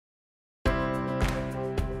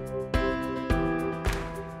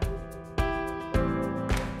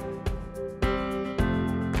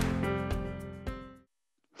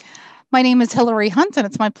My name is Hillary Hunt, and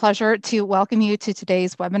it's my pleasure to welcome you to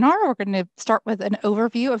today's webinar. We're going to start with an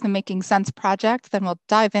overview of the Making Sense project, then we'll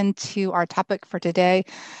dive into our topic for today,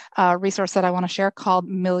 a resource that I want to share called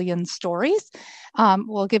Million Stories.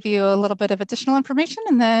 We'll give you a little bit of additional information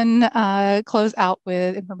and then close out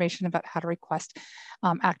with information about how to request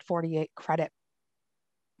Act 48 credit.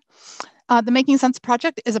 The Making Sense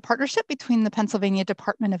project is a partnership between the Pennsylvania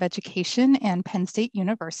Department of Education and Penn State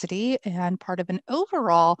University, and part of an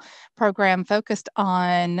overall program focused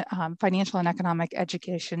on financial and economic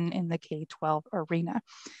education in the K-12 arena.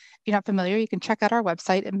 If you're not familiar, you can check out our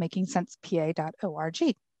website at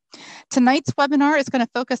makingsensepa.org. Tonight's webinar is going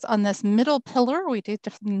to focus on this middle pillar. We do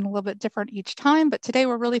a little bit different each time, but today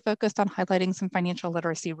we're really focused on highlighting some financial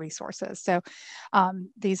literacy resources. So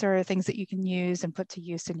these are things that you can use and put to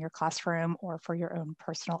use in your classroom or for your own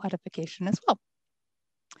personal edification as well.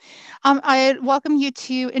 I welcome you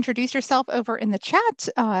to introduce yourself over in the chat,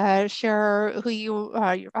 share who you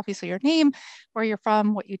are, obviously your name, where you're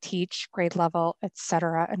from, what you teach, grade level,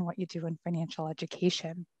 etc., and what you do in financial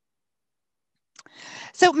education.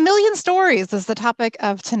 So Million Stories is the topic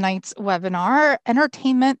of tonight's webinar.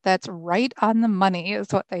 Entertainment that's right on the money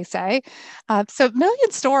is what they say. So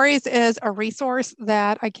Million Stories is a resource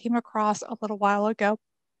that I came across a little while ago.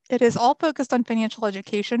 It is all focused on financial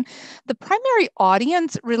education. The primary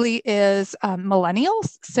audience really is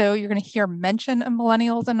millennials. So you're going to hear mention of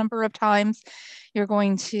millennials a number of times. You're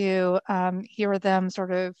going to hear them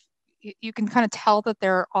sort of, you can kind of tell that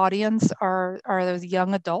their audience are those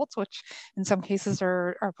young adults, which in some cases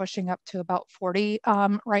are pushing up to about 40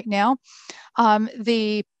 right now.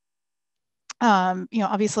 Obviously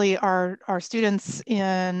our students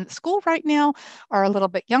in school right now are a little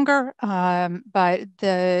bit younger, but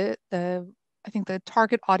I think the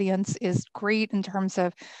target audience is great in terms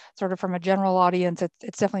of sort of from a general audience.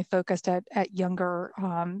 It's definitely focused at younger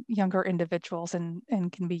individuals and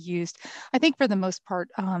can be used, I think, for the most part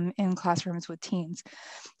in classrooms with teens.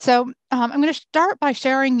 So I'm going to start by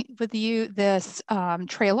sharing with you this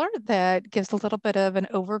trailer that gives a little bit of an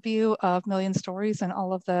overview of Million Stories and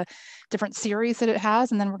all of the different series that it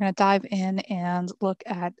has. And then we're going to dive in and look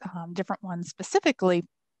at different ones specifically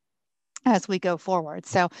as we go forward.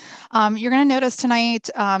 So you're going to notice tonight,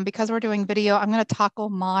 because we're doing video, I'm going to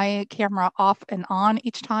toggle my camera off and on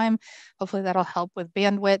each time. Hopefully that'll help with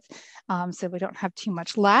bandwidth so we don't have too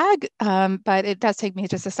much lag. But it does take me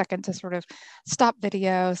just a second to sort of stop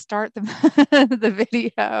video, start the, the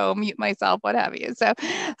video, mute myself, what have you. So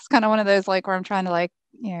it's kind of one of those like where I'm trying to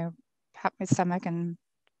pat my stomach and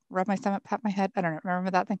rub my stomach, pat my head. I don't know,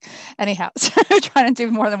 remember that thing? Anyhow, so I'm trying to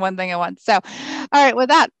do more than one thing at once. So, all right, with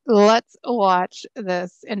that, let's watch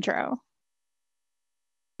this intro.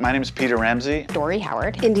 My name is Peter Ramsey. Dory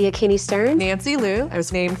Howard. India Kinney Stern. Nancy Liu. I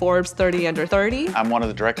was named Forbes 30 Under 30. I'm one of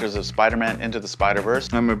the directors of Spider-Man Into the Spider-Verse.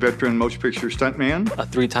 I'm a veteran motion picture stuntman. A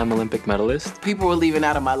 3-time Olympic medalist. People were leaving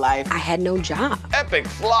out of my life. I had no job. Epic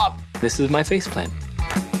flop. This is my FacePlant.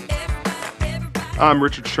 I'm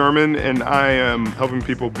Richard Sherman, and I am helping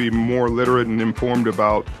people be more literate and informed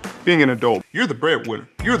about being an adult. You're the breadwinner.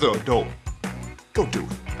 You're the adult. Go do it.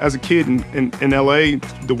 As a kid in LA,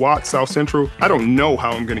 the Watts, South Central, I don't know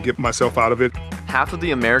how I'm going to get myself out of it. Half of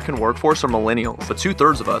the American workforce are millennials, but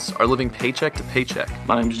 2/3 of us are living paycheck to paycheck.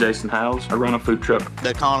 My name's Jason Howes. I run a food truck.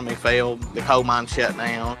 The economy failed. The coal mine shut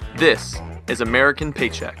down. This is American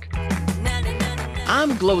Paycheck.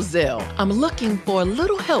 I'm Glozell. I'm looking for a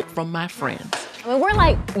little help from my friends. I mean, we're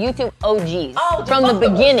like YouTube OGs from the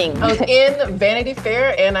beginning. I was in Vanity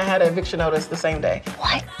Fair and I had an eviction notice the same day.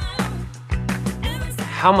 What?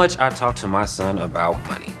 How much I talk to my son about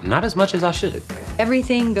money. Not as much as I should.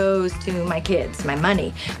 Everything goes to my kids, my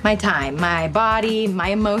money, my time, my body, my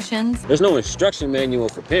emotions. There's no instruction manual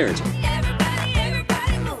for parenting.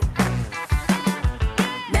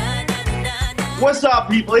 What's up,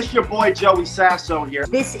 people? It's your boy, Joey Sasso here.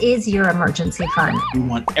 This is your emergency fund. We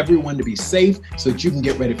want everyone to be safe so that you can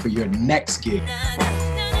get ready for your next gig.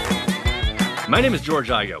 My name is George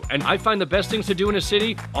Igo, and I find the best things to do in a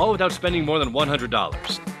city all without spending more than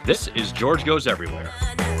 $100. This is George Goes Everywhere.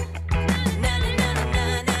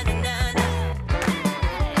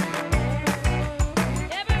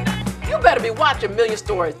 You better be watching Million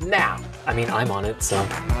Stories now. I mean, I'm on it, so.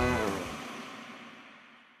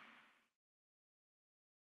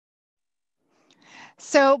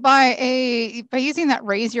 So by using that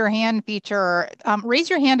raise your hand feature, raise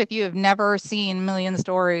your hand if you have never seen Million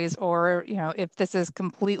Stories, or if this is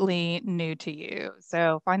completely new to you.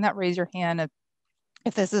 So find that raise your hand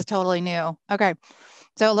if this is totally new. Okay.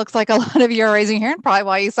 So it looks like a lot of you are raising your hand, probably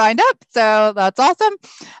why you signed up. So that's awesome.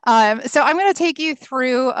 So I'm going to take you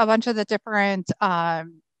through a bunch of the different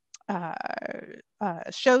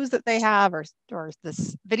shows that they have, or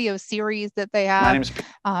this video series that they have, My name's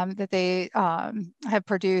that they have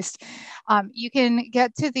produced. You can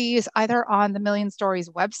get to these either on the Million Stories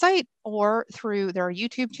website or through their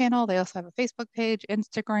YouTube channel. They also have a Facebook page,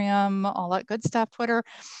 Instagram, all that good stuff, Twitter.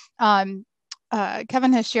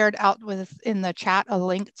 Kevin has shared out in the chat a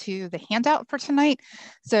link to the handout for tonight.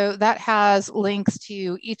 So that has links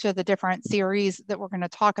to each of the different series that we're going to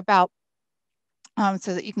talk about,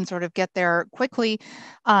 so that you can sort of get there quickly.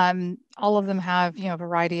 All of them have, a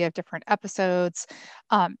variety of different episodes.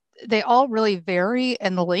 They all really vary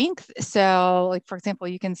in length. So, like, for example,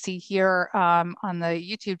 you can see here on the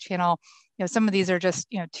YouTube channel, some of these are just,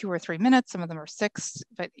 2 or 3 minutes. Some of them are 6,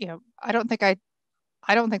 but, I don't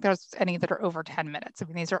think there's any that are over 10 minutes. I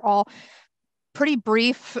mean, these are all pretty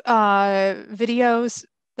brief videos.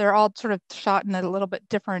 They're all sort of shot in a little bit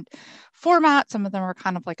different format. Some of them are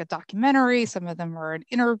kind of like a documentary. Some of them are an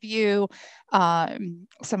interview. Some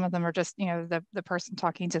of them are just, the person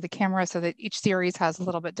talking to the camera, so that each series has a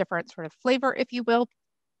little bit different sort of flavor, if you will.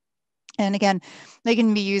 And again, they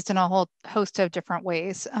can be used in a whole host of different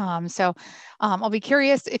ways. So I'll be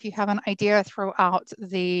curious if you have an idea throughout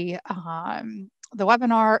the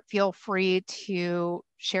webinar. Feel free to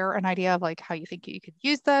share an idea of like how you think you could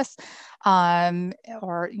use this,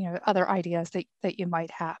 or other ideas that you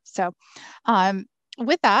might have. So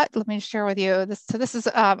with that, let me share with you this. So this is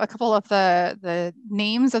a couple of the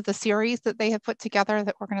names of the series that they have put together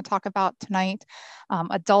that we're going to talk about tonight.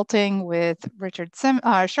 Adulting with Richard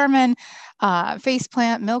Sherman,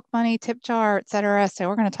 FacePlant, Milk Money, Tip Jar, etc. So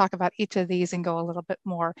we're going to talk about each of these and go a little bit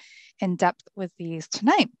more in depth with these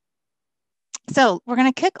tonight. So we're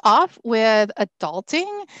going to kick off with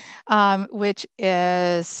Adulting, which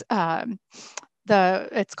is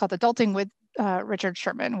it's called Adulting with Richard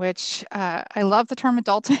Sherman, which I love the term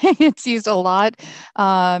adulting. It's used a lot,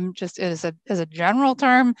 just as a general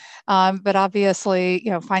term, but obviously,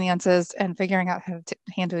 finances and figuring out how to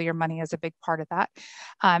handle your money is a big part of that.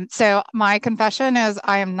 So my confession is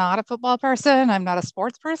I am not a football person. I'm not a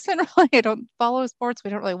sports person, really. I don't follow sports.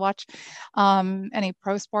 We don't really watch any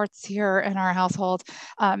pro sports here in our household.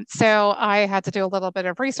 So I had to do a little bit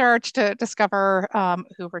of research to discover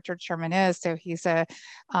who Richard Sherman is. So he's a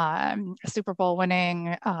Super Bowl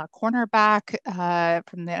winning cornerback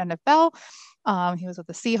from the NFL. He was with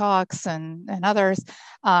the Seahawks and others.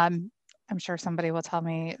 I'm sure somebody will tell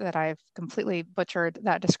me that I've completely butchered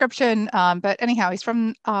that description. But anyhow, he's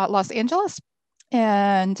from Los Angeles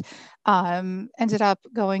and ended up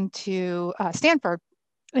going to Stanford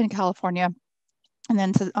in California, and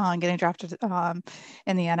then getting drafted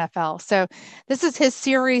in the NFL. So this is his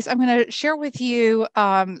series. I'm going to share with you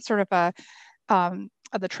sort of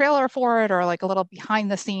the trailer for it, or like a little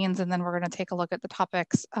behind the scenes, and then we're going to take a look at the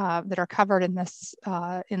topics that are covered in this.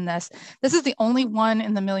 This is the only one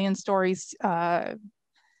in the Million Stories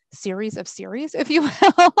series, if you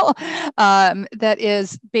will, that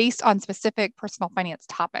is based on specific personal finance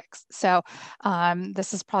topics. So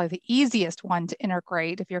this is probably the easiest one to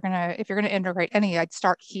integrate. If you're gonna integrate any, I'd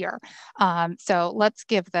start here. So let's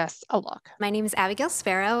give this a look. My name is Abigail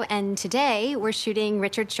Sparrow, and today we're shooting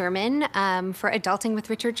Richard Sherman for Adulting with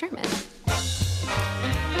Richard Sherman.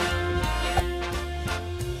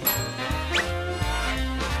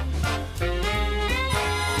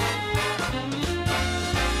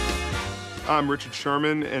 I'm Richard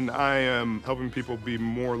Sherman, and I am helping people be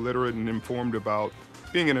more literate and informed about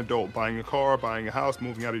being an adult, buying a car, buying a house,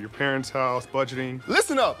 moving out of your parents' house, budgeting.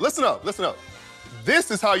 Listen up, listen up, listen up.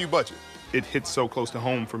 This is how you budget. It hits so close to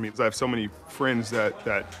home for me because I have so many friends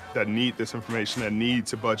that need this information, that need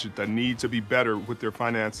to budget, that need to be better with their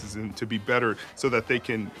finances and to be better so that they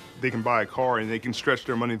can buy a car and they can stretch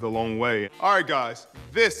their money the long way. All right, guys,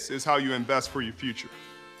 this is how you invest for your future.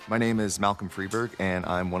 My name is Malcolm Freeberg, and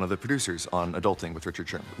I'm one of the producers on Adulting with Richard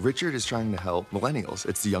Sherman. Richard is trying to help millennials.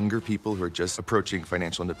 It's the younger people who are just approaching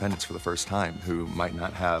financial independence for the first time, who might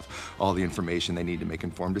not have all the information they need to make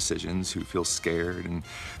informed decisions, who feel scared, and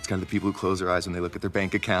it's kind of the people who close their eyes when they look at their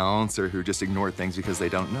bank accounts, or who just ignore things because they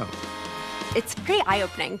don't know. It's pretty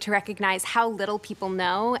eye-opening to recognize how little people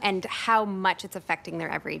know and how much it's affecting their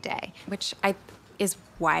everyday, which is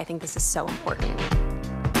why I think this is so important.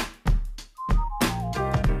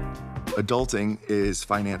 Adulting is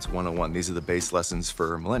Finance 101. These are the base lessons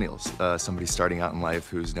for millennials. Somebody starting out in life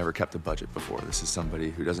who's never kept a budget before. This is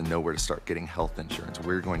somebody who doesn't know where to start getting health insurance.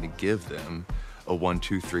 We're going to give them a 1,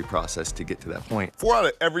 2, 3 process to get to that point. 4 out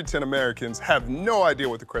of every 10 Americans have no idea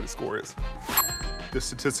what the credit score is. The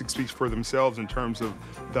statistics speak for themselves in terms of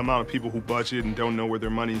the amount of people who budget and don't know where their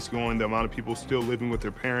money's going, the amount of people still living with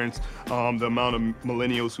their parents, the amount of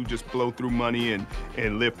millennials who just blow through money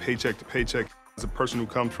and live paycheck to paycheck. As a person who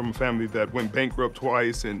comes from a family that went bankrupt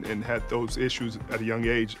twice and had those issues at a young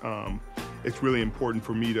age, it's really important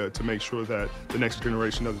for me to make sure that the next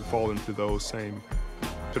generation doesn't fall into those same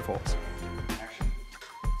pitfalls.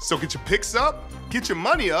 So get your picks up, get your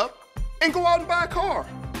money up, and go out and buy a car.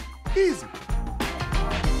 Easy.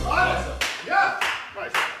 Yeah.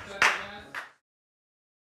 Nice.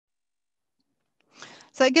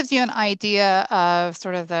 So that gives you an idea of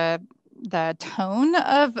sort of the tone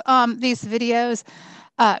of these videos.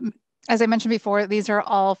 As I mentioned before, these are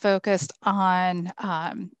all focused on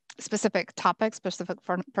specific topics, specific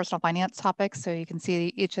personal finance topics. So you can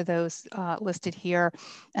see each of those listed here.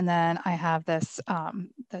 And then I have this,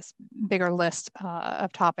 this bigger list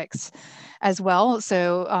of topics as well.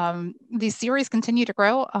 So these series continue to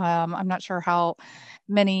grow. I'm not sure how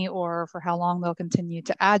many or for how long they'll continue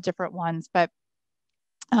to add different ones, but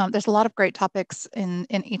there's a lot of great topics in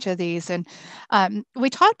each of these. And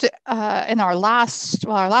we talked in our last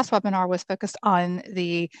webinar was focused on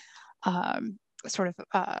the sort of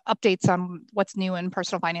updates on what's new in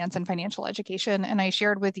personal finance and financial education. And I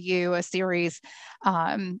shared with you a series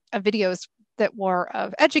of videos that were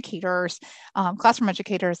of educators, classroom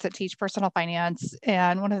educators that teach personal finance.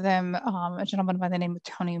 And one of them, a gentleman by the name of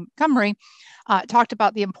Tony Montgomery, talked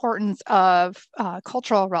about the importance of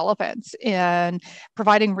cultural relevance and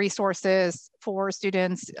providing resources for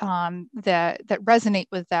students that resonate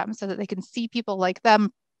with them so that they can see people like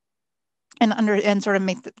them and sort of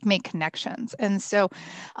make connections. And so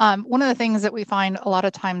one of the things that we find a lot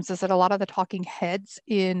of times is that a lot of the talking heads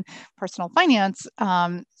in personal finance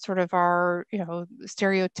sort of are,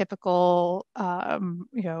 stereotypical,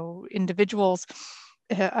 individuals,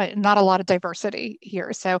 not a lot of diversity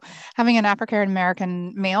here. So having an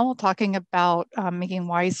African-American male talking about making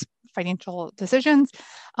wise financial decisions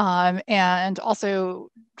and also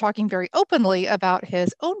talking very openly about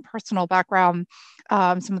his own personal background,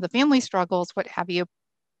 some of the family struggles, what have you,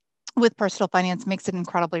 with personal finance makes it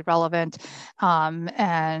incredibly relevant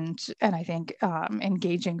and I think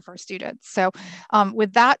engaging for students. So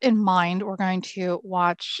with that in mind, we're going to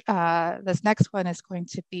watch, this next one is going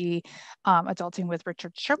to be Adulting with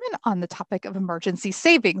Richard Sherman on the topic of emergency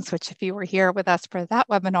savings, which if you were here with us for that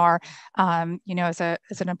webinar,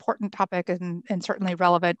 is an important topic and certainly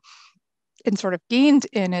relevant and sort of gained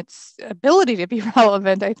in its ability to be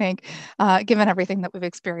relevant, I think, given everything that we've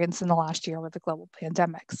experienced in the last year with the global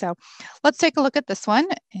pandemic. So let's take a look at this one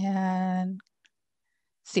and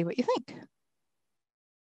see what you think.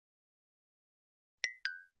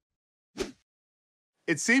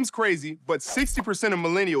 It seems crazy, but 60% of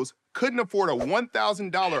millennials couldn't afford a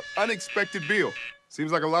 $1,000 unexpected bill.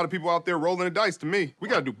 Seems like a lot of people out there rolling the dice to me. We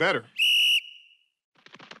gotta do better.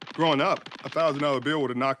 Growing up, a $1,000 bill would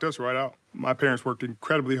have knocked us right out. My parents worked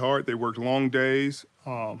incredibly hard. They worked long days,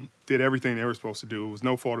 did everything they were supposed to do. It was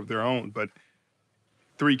no fault of their own, but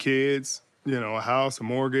 3 kids, a house, a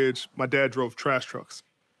mortgage. My dad drove trash trucks,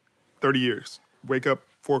 30 years. Wake up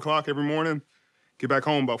 4 o'clock every morning, get back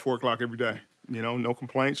home about 4 o'clock every day. No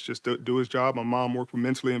complaints, just do his job. My mom worked with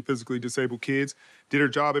mentally and physically disabled kids, did her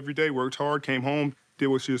job every day, worked hard, came home, did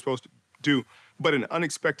what she was supposed to do. But an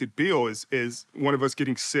unexpected bill is one of us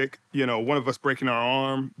getting sick, one of us breaking our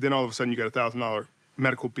arm, then all of a sudden you got a $1,000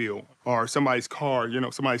 medical bill, or somebody's car,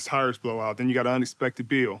 somebody's tires blow out, then you got an unexpected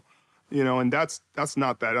bill, and that's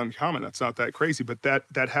not that uncommon, that's not that crazy, but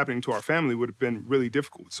that happening to our family would have been really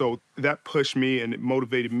difficult. So that pushed me and it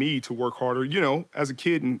motivated me to work harder. As a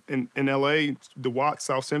kid in LA, the Watts,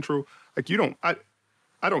 South Central, like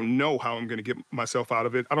I don't know how I'm gonna get myself out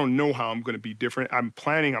of it. I don't know how I'm gonna be different.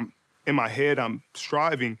 In my head, I'm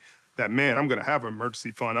striving that, man, I'm gonna have an emergency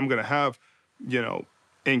fund. I'm gonna have,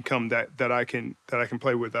 income that I can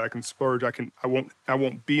play with, that I can splurge. I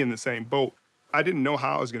won't be in the same boat. I didn't know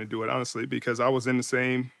how I was gonna do it, honestly, because I was in the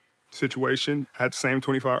same situation, had the same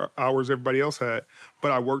 24 hours everybody else had.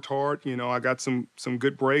 But I worked hard, I got some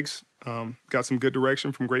good breaks, got some good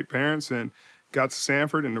direction from great parents, and got to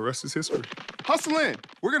Sanford, and the rest is history. Hustle in.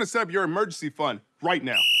 We're gonna set up your emergency fund right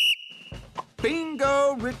now.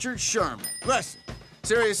 Bingo, Richard Sherman. Listen,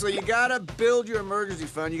 seriously, you gotta build your emergency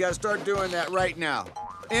fund. You gotta start doing that right now.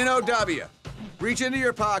 NOW. Reach into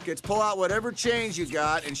your pockets, pull out whatever change you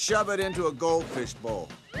got, and shove it into a goldfish bowl.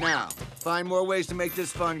 Now, find more ways to make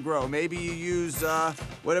this fund grow. Maybe you use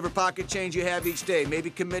whatever pocket change you have each day.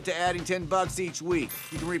 Maybe commit to adding $10 each week.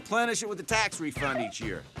 You can replenish it with a tax refund each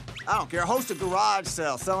year. I don't care. Host a garage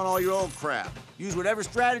sale selling all your old crap. Use whatever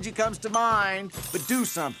strategy comes to mind, but do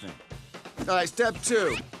something. All right, step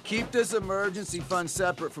 2. Keep this emergency fund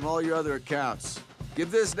separate from all your other accounts.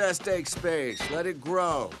 Give this nest egg space. Let it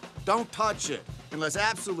grow. Don't touch it unless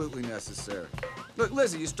absolutely necessary. Look,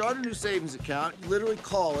 listen, you start a new savings account, you literally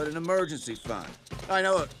call it an emergency fund. I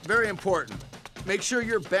know, very important. Make sure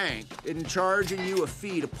your bank isn't charging you a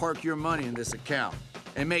fee to park your money in this account.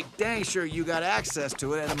 And make dang sure you got access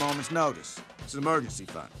to it at a moment's notice. It's an emergency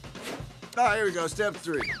fund. All right, here we go, step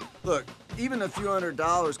 3. Look, even a few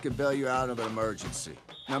 $100s could bail you out of an emergency.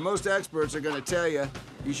 Now, most experts are going to tell you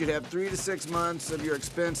you should have 3 to 6 months of your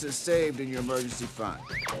expenses saved in your emergency fund.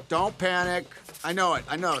 Don't panic. I know it.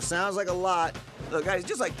 Sounds like a lot. Look, guys, it's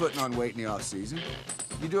just like putting on weight in the off-season.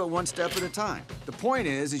 You do it one step at a time. The point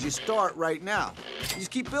is you start right now. You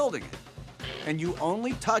just keep building it. And you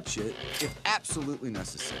only touch it if absolutely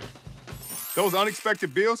necessary. Those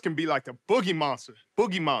unexpected bills can be like the boogie monster.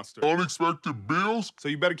 Unexpected bills? So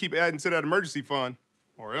you better keep adding to that emergency fund,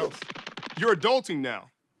 or else. You're adulting now.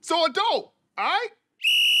 So adult, all right?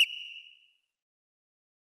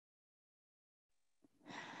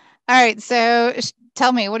 All right, so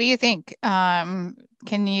tell me, what do you think? Can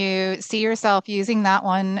you see yourself using that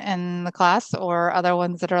one in the class or other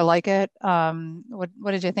ones that are like it?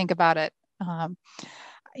 What did you think about it?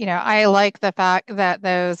 I like the fact that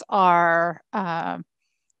those are, I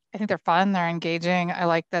think they're fun, they're engaging. I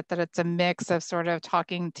like that it's a mix of sort of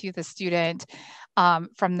talking to the student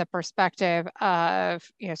from the perspective of,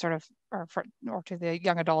 or to the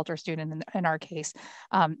young adult or student in our case,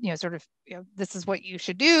 this is what you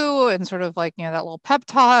should do, and sort of like, that little pep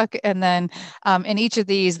talk. And then in each of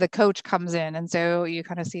these, the coach comes in. And so you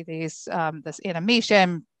kind of see these, this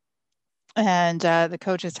animation, and the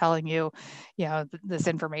coach is telling you, this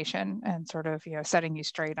information and sort of, setting you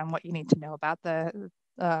straight on what you need to know about the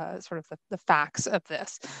the facts of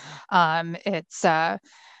this. It's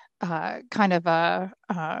kind of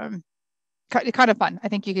fun. I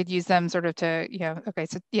think you could use them sort of to, okay,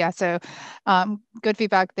 so yeah, so good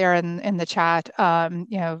feedback there in the chat.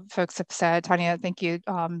 Folks have said, Tanya, thank you,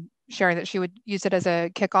 sharing that she would use it as a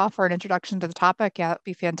kickoff or an introduction to the topic. Yeah, that'd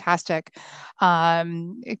be fantastic.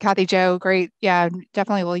 Kathy Jo, great. Yeah,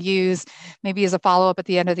 definitely will use maybe as a follow-up at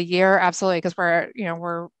the end of the year. Absolutely, because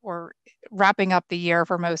we're wrapping up the year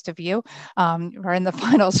for most of you. We're in the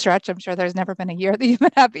final stretch. I'm sure there's never been a year that you've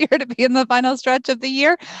been happier to be in the final stretch of the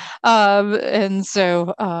year. And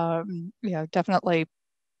so, definitely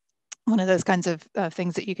one of those kinds of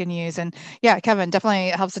things that you can use. And yeah, Kevin, definitely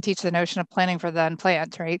helps to teach the notion of planning for the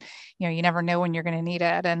unplanned, right? You never know when you're going to need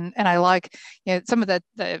it. And I like, some of the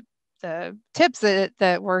tips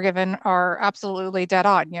that were given are absolutely dead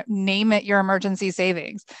on. Name it your emergency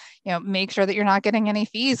savings. Make sure that you're not getting any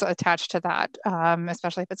fees attached to that,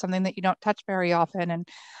 especially if it's something that you don't touch very often, and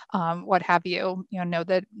what have you.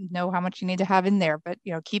 Know how much you need to have in there, but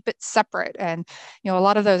keep it separate. And a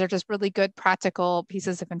lot of those are just really good practical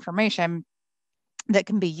pieces of information that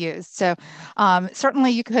can be used. So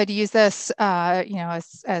certainly you could use this,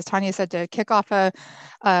 as Tanya said, to kick off a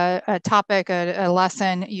topic, a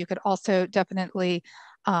lesson. You could also definitely,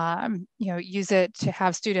 use it to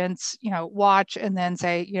have students, watch and then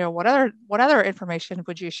say, what other information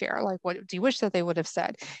would you share? Like, what do you wish that they would have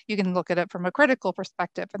said? You can look at it from a critical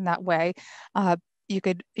perspective in that way. You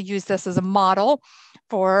could use this as a model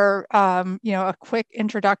for, a quick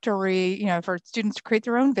introductory, for students to create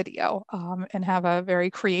their own video and have a very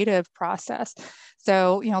creative process.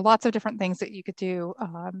 So, lots of different things that you could do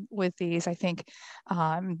with these. I think,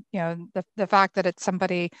 the fact that it's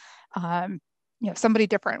somebody, somebody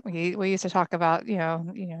different. We used to talk about,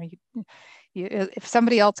 if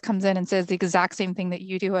somebody else comes in and says the exact same thing that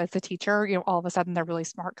you do as a teacher, all of a sudden they're really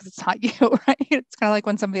smart because it's not you, right? It's kind of like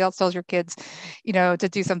when somebody else tells your kids, to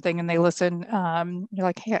do something and they listen. You're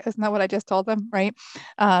like, hey, isn't that what I just told them, right?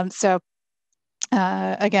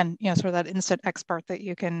 Again, sort of that instant expert that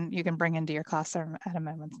you can bring into your classroom at a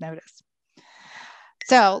moment's notice.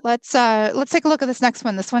 So let's take a look at this next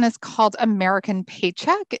one. This one is called American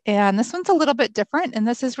Paycheck, and this one's a little bit different. And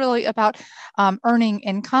this is really about earning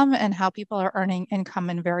income and how people are earning income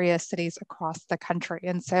in various cities across the country.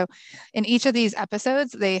 And so in each of these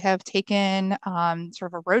episodes, they have taken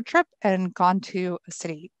sort of a road trip and gone to a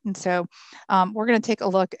city. And so we're going to take a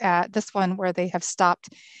look at this one where they have stopped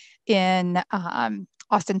in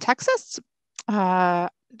Austin, Texas.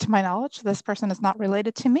 To my knowledge, this person is not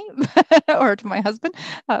related to me or to my husband,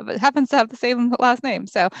 but happens to have the same last name.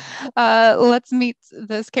 So let's meet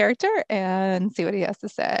this character and see what he has to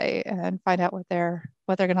say and find out what they're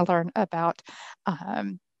going to learn about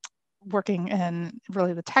working in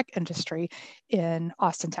really the tech industry in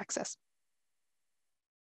Austin, Texas.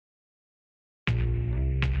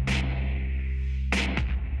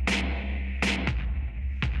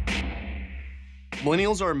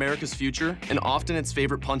 Millennials are America's future and often its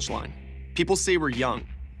favorite punchline. People say we're young,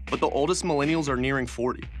 but the oldest millennials are nearing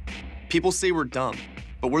 40. People say we're dumb,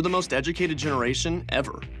 but we're the most educated generation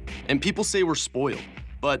ever. And people say we're spoiled,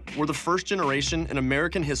 but we're the first generation in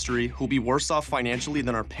American history who'll be worse off financially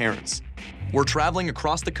than our parents. We're traveling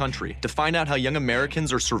across the country to find out how young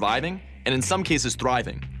Americans are surviving and in some cases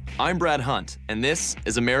thriving. I'm Brad Hunt, and this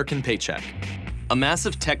is American Paycheck. A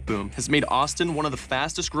massive tech boom has made Austin one of the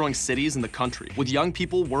fastest growing cities in the country, with young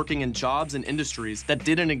people working in jobs and industries that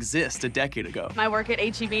didn't exist a decade ago. I work at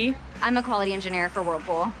HEB. I'm a quality engineer for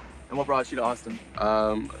Whirlpool. And what brought you to Austin?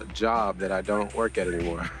 A job that I don't work at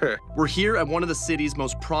anymore. We're here at one of the city's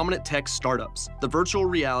most prominent tech startups, the virtual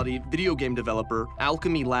reality video game developer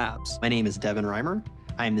Alchemy Labs. My name is Devin Reimer.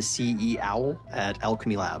 I'm the CEO at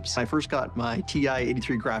Alchemy Labs. I first got my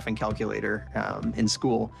TI-83 graphing calculator in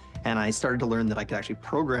school, and I started to learn that I could actually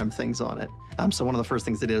program things on it. So one of the first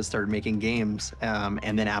things I did is started making games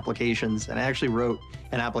and then applications. And I actually wrote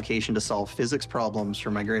an application to solve physics problems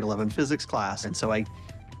for my grade 11 physics class. And so I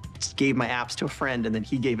gave my apps to a friend, and then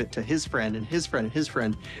he gave it to his friend and his friend and his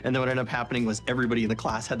friend. And then what ended up happening was everybody in the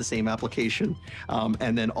class had the same application,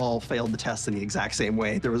 and then all failed the test in the exact same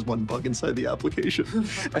way. There was one bug inside the application.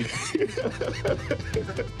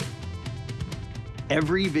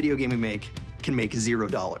 Every video game we make can make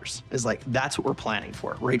 $0. Is like, that's what we're planning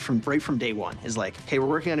for right from day one. Is like, hey, we're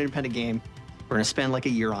working on an independent game. We're gonna spend like a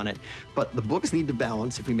year on it, but the books need to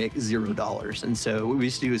balance if we make $0. And so what we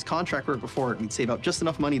used to do is contract work before, and we'd save up just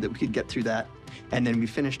enough money that we could get through that, and then we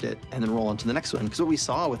finished it and then roll on to the next one. Because what we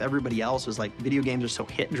saw with everybody else was like, video games are so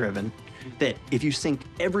hit driven that if you sink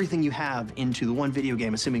everything you have into the one video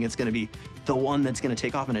game, assuming it's gonna be the one that's gonna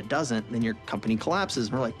take off, and it doesn't, then your company collapses.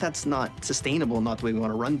 And we're like, that's not sustainable, not the way we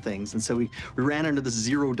wanna run things. And so we ran into this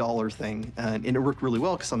 $0 thing, and it worked really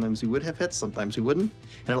well, because sometimes we would have hits, sometimes we wouldn't.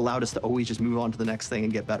 And it allowed us to always just move on to the next thing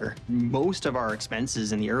and get better. Most of our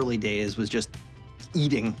expenses in the early days was just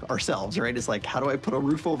eating ourselves, right? It's like, how do I put a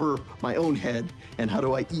roof over my own head, and how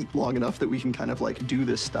do I eat long enough that we can kind of like do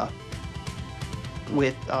this stuff?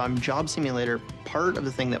 With Job Simulator, part of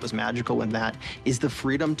the thing that was magical in that is the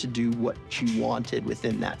freedom to do what you wanted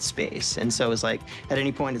within that space. And so it's like, at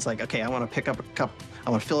any point, it's like, okay, I want to pick up a cup, I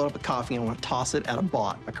want to fill it up with coffee, and I want to toss it at a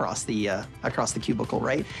bot across the cubicle,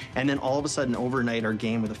 right? And then all of a sudden, overnight, our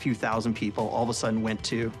game with a few thousand people all of a sudden went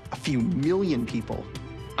to a few million people.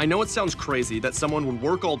 I know it sounds crazy that someone would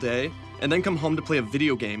work all day and then come home to play a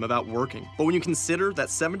video game about working. But when you consider that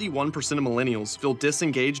 71% of millennials feel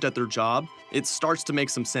disengaged at their job, it starts to make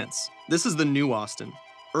some sense. This is the new Austin.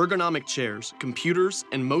 Ergonomic chairs, computers,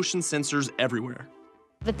 and motion sensors everywhere.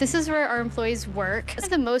 But this is where our employees work. It's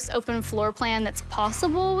the most open floor plan that's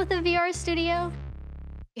possible with a VR studio.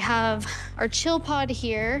 We have our chill pod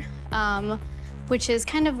here, which is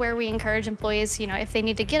kind of where we encourage employees, you know, if they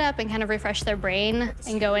need to get up and kind of refresh their brain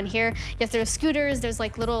and go in here. Yes, there's scooters, there's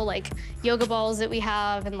like little like yoga balls that we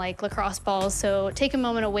have and like lacrosse balls. So take a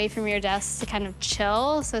moment away from your desk to kind of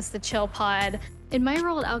chill. So it's the chill pod. In my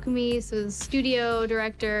role at Alchemy, so studio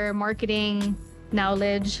director, marketing,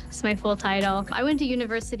 knowledge is my full title. I went to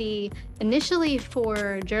university initially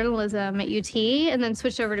for journalism at UT and then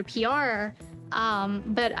switched over to PR.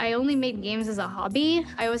 But I only made games as a hobby.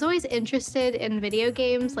 I was always interested in video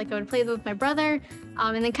games, like I would play them with my brother,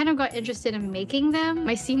 and then kind of got interested in making them.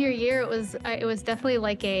 My senior year, it was definitely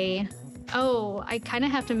like oh, I kind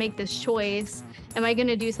of have to make this choice. Am I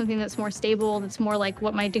gonna do something that's more stable, that's more like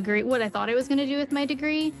what I thought I was gonna do with my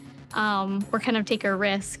degree? Or kind of take a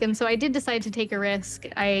risk. And so I did decide to take a risk.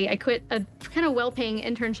 I quit a kind of well-paying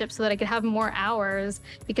internship so that I could have more hours,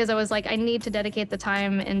 because I was like, I need to dedicate the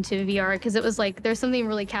time into VR, because it was like, there's something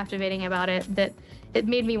really captivating about it that it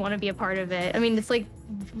made me want to be a part of it. I mean, it's like,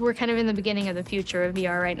 we're kind of in the beginning of the future of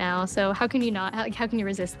VR right now. So how can you not, how can you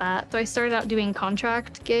resist that? So I started out doing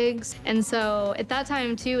contract gigs. And so at that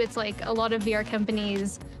time too, it's like a lot of VR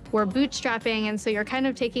companies were bootstrapping, and so you're kind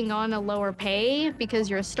of taking on a lower pay because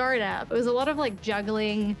you're a startup. It was a lot of like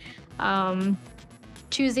juggling,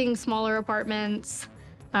 choosing smaller apartments,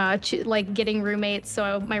 like getting roommates.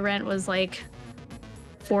 So my rent was like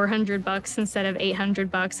 $400 instead of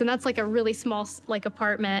 $800, and that's like a really small like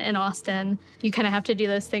apartment in Austin. You kind of have to do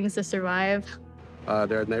those things to survive.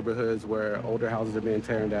 There are neighborhoods where older houses are being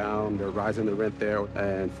torn down. They're rising the rent there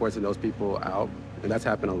and forcing those people out, and that's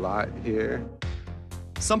happened a lot here.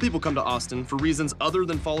 Some people come to Austin for reasons other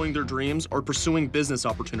than following their dreams or pursuing business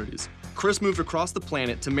opportunities. Chris moved across the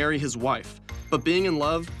planet to marry his wife, but being in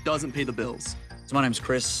love doesn't pay the bills. So my name's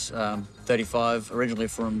Chris, 35, originally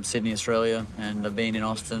from Sydney, Australia, and I've been in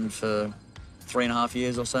Austin for 3.5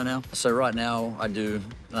 years or so now. So right now I do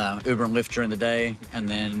Uber and Lyft during the day and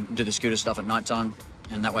then do the scooter stuff at nighttime.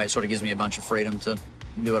 And that way it sort of gives me a bunch of freedom to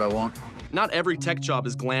do what I want. Not every tech job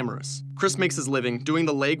is glamorous. Chris makes his living doing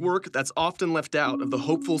the legwork that's often left out of the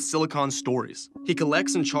hopeful Silicon stories. He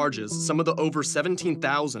collects and charges some of the over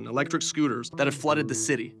 17,000 electric scooters that have flooded the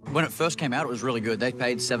city. When it first came out, it was really good. They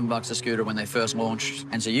paid $7 a scooter when they first launched.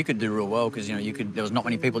 And so you could do real well because, there was not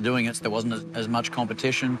many people doing it, so there wasn't as much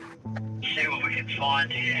competition. See what we can find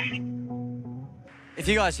here. If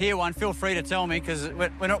you guys hear one, feel free to tell me because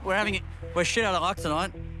we're shit out of luck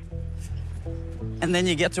tonight. And then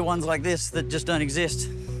you get to ones like this that just don't exist.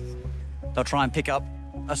 They'll try and pick up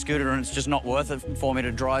a scooter and it's just not worth it for me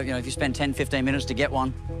to drive. If you spend 10, 15 minutes to get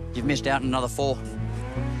one, you've missed out on another 4.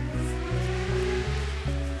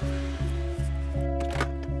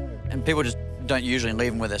 And people just don't usually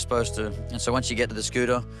leave them where they're supposed to. And so once you get to the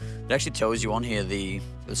scooter, it actually tells you on here the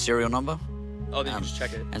serial number. Oh, then you just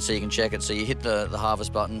check it. And so you can check it. So you hit the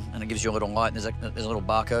harvest button and it gives you a little light and there's a little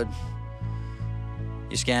barcode.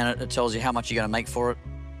 You scan it, it tells you how much you're going to make for it,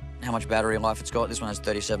 how much battery life it's got. This one has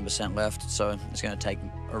 37% left, so it's going to take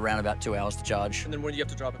around about 2 hours to charge. And then when do you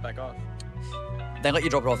have to drop it back off? They let you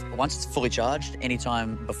drop it off once it's fully charged,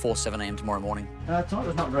 anytime before 7 a.m. tomorrow morning. Tonight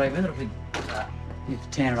was not very good. It'll be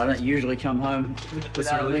 10. I don't usually come home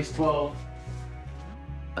without at least 12.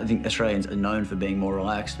 I think Australians are known for being more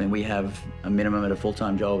relaxed. I mean, we have a minimum at a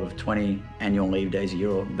full-time job of 20 annual leave days a year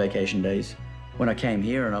or vacation days. When I came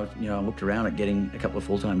here and I looked around at getting a couple of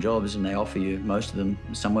full-time jobs and they offer you, most of them,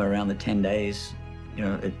 somewhere around the 10 days,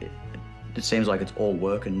 it seems like it's all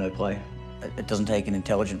work and no play. It doesn't take an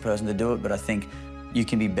intelligent person to do it, but I think you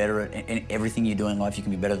can be better at in everything you do in life. You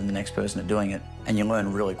can be better than the next person at doing it. And you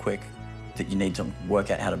learn really quick that you need to work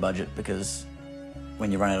out how to budget because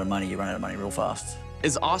when you run out of money, you run out of money real fast.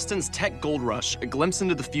 Is Austin's tech gold rush a glimpse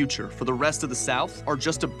into the future for the rest of the South, or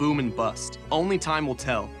just a boom and bust? Only time will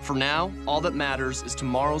tell. For now, all that matters is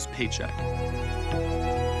tomorrow's paycheck.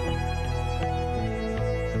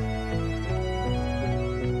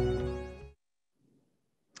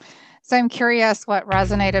 So I'm curious what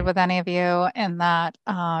resonated with any of you in that.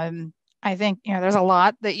 I think there's a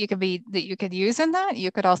lot that you could use in that.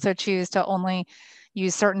 You could also choose to only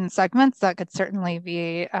use certain segments that could certainly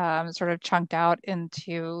be sort of chunked out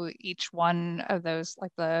into each one of those,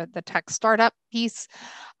 like the tech startup piece.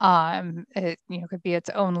 It could be its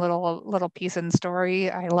own little piece in story.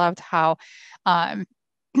 I loved how a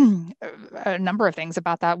number of things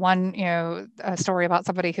about that. One, a story about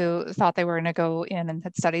somebody who thought they were going to go in and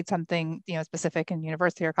had studied something specific in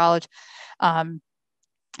university or college.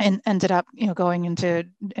 And ended up, going into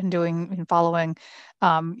and doing and following,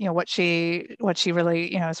 what she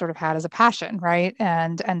really, sort of had as a passion, right?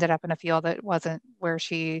 And ended up in a field that wasn't where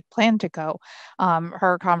she planned to go.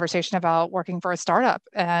 Her conversation about working for a startup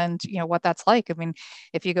and what that's like. I mean,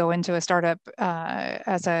 if you go into a startup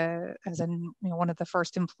as one of the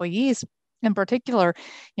first employees, in particular,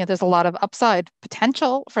 there's a lot of upside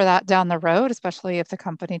potential for that down the road, especially if the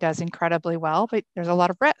company does incredibly well, but there's a lot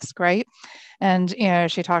of risk, right? And,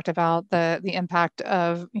 she talked about the impact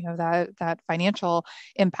of, that financial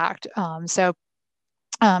impact.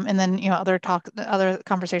 And then, other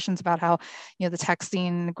conversations about how, the tech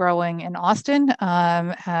scene growing in Austin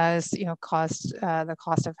has, caused the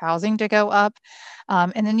cost of housing to go up.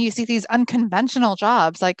 And then you see these unconventional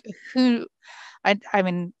jobs, like I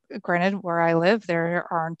mean, granted, where I live, there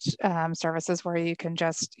aren't services where you can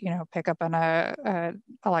just, pick up a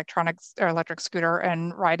electric scooter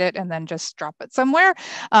and ride it and then just drop it somewhere.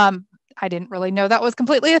 I didn't really know that was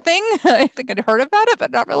completely a thing. I think I'd heard about it,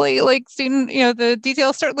 but not really seen, the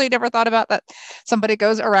details. Certainly never thought about that. Somebody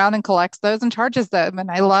goes around and collects those and charges them. And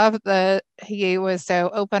I love that he was so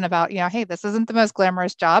open about, hey, this isn't the most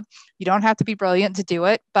glamorous job. You don't have to be brilliant to do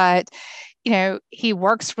it, but he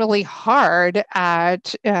works really hard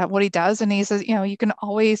at what he does. And he says, you can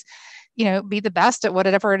always, be the best at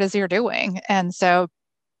whatever it is you're doing. And so,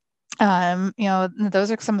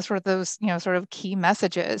 those are some sort of those, sort of key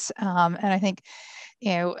messages. And I think,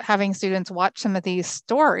 having students watch some of these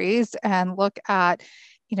stories and look at,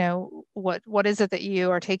 what is it that you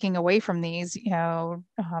are taking away from these,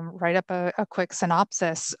 write up a quick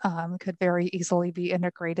synopsis, could very easily be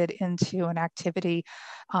integrated into an activity,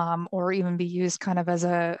 or even be used kind of as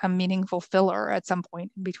a meaningful filler at some point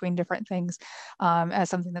in between different things, as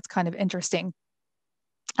something that's kind of interesting.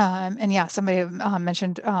 And yeah, somebody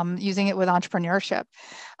mentioned using it with entrepreneurship,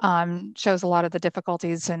 shows a lot of the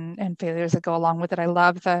difficulties and failures that go along with it. I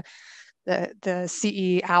love the the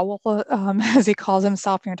CE owl, as he calls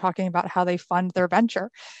himself, talking about how they fund their venture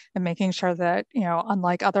and making sure that,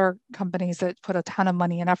 unlike other companies that put a ton of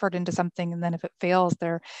money and effort into something, and then if it fails,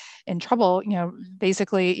 they're in trouble,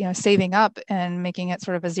 basically, saving up and making it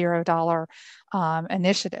sort of a $0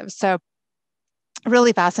 initiative. So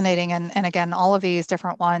really fascinating. And again, all of these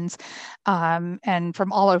different ones and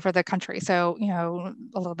from all over the country. So,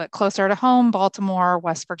 a little bit closer to home, Baltimore,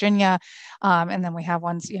 West Virginia. And then we have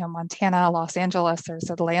ones, Montana, Los Angeles,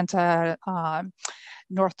 there's Atlanta,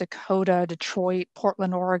 North Dakota, Detroit,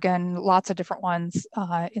 Portland, Oregon, lots of different ones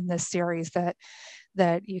in this series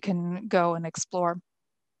that you can go and explore.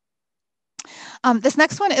 This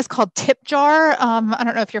next one is called Tip Jar. I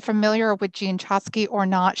don't know if you're familiar with Jean Chatzky or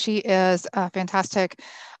not. She is a fantastic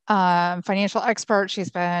financial expert. She's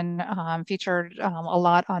been featured a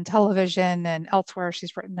lot on television and elsewhere.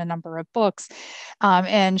 She's written a number of books,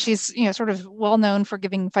 and she's sort of well known for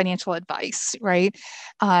giving financial advice, right?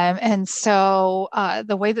 And so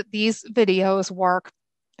the way that these videos work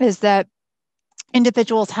is that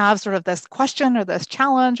individuals have sort of this question or this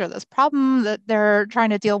challenge or this problem that they're trying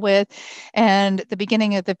to deal with. And the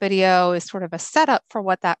beginning of the video is sort of a setup for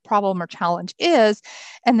what that problem or challenge is.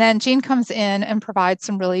 And then Jean comes in and provides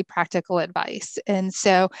some really practical advice. And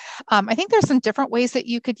so I think there's some different ways that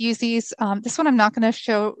you could use these. This one I'm not going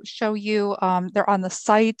to show you. They're on the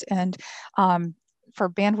site, and for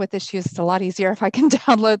bandwidth issues, it's a lot easier if I can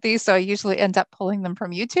download these. So I usually end up pulling them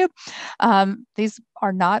from YouTube. These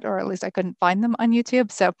are not, or at least I couldn't find them on YouTube.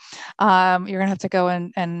 So you're gonna have to go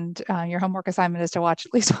and your homework assignment is to watch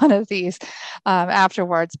at least one of these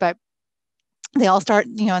afterwards. But they all start,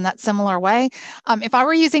 in that similar way. If I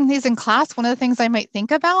were using these in class, one of the things I might think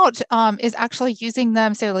about is actually using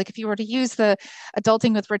them. So like if you were to use the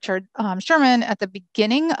Adulting with Richard Sherman at the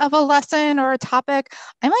beginning of a lesson or a topic,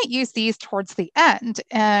 I might use these towards the end.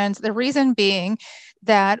 And the reason being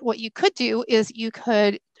that what you could do is you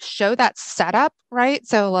could show that setup, right?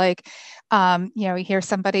 So like, you hear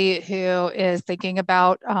somebody who is thinking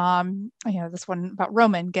about, this one about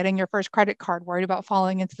Roman, getting your first credit card, worried about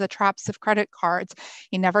falling into the traps of credit cards.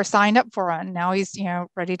 He never signed up for one. Now he's,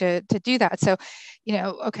 ready to do that. So,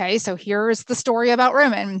 okay, so here's the story about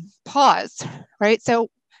Roman. Pause, right? So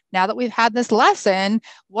now that we've had this lesson,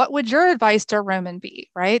 what would your advice to Roman be,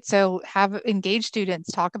 right? So have engaged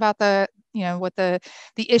students talk about what the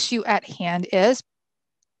issue at hand is.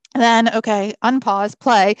 Then, okay, unpause,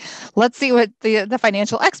 play. Let's see what the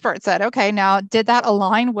financial expert said. Okay, now did that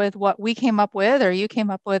align with what we came up with or you came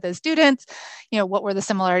up with as students? What were the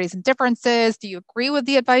similarities and differences? Do you agree with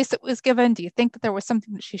the advice that was given? Do you think that there was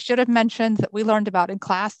something that she should have mentioned that we learned about in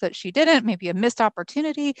class that she didn't? Maybe a missed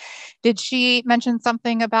opportunity? Did she mention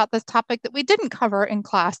something about this topic that we didn't cover in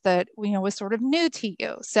class that was sort of new to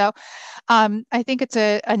you? So I think it's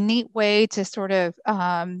a neat way to sort of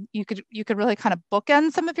you could really kind of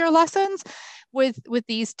bookend some of your lessons with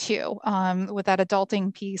these two, with that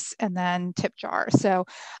adulting piece and then Tip Jar. So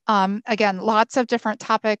again, lots of different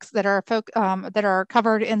topics that are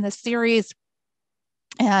covered in this series.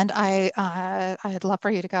 And I'd love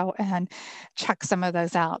for you to go and check some of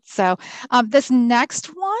those out. So this next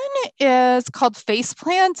one is called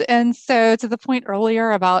FacePlant. And so to the point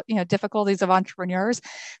earlier about, difficulties of entrepreneurs,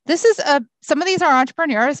 this is some of these are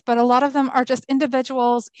entrepreneurs, but a lot of them are just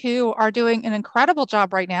individuals who are doing an incredible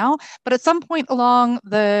job right now. But at some point along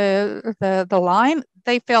the line,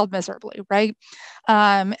 they failed miserably, right?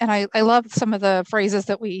 And I love some of the phrases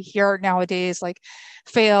that we hear nowadays, like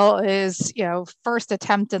fail is, first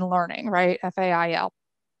attempt in learning, right? FAIL.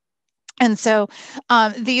 And so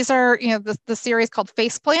these are, the series called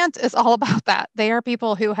FacePlant is all about that. They are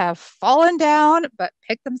people who have fallen down, but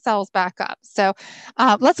picked themselves back up. So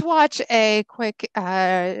let's watch a quick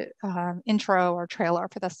intro or trailer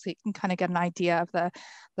for this so you can kind of get an idea of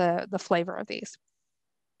the flavor of these.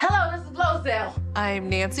 Hello, this is Blowzell. I'm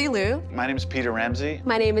Nancy Liu. My name is Peter Ramsey.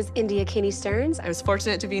 My name is India Kinney Stearns. I was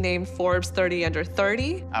fortunate to be named Forbes 30 Under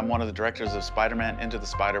 30. I'm one of the directors of Spider-Man Into the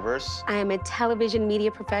Spider-Verse. I am a television media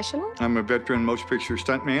professional. I'm a veteran motion picture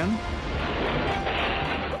stuntman.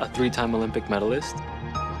 A 3-time Olympic medalist.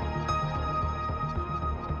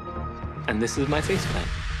 And this is my FacePlant.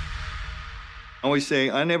 I always say,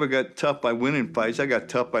 I never got tough by winning fights, I got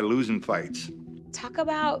tough by losing fights. Talk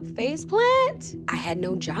about FacePlant? I had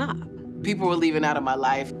no job. People were leaving out of my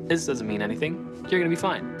life. This doesn't mean anything. You're gonna be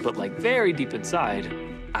fine. But like very deep inside,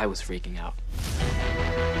 I was freaking out.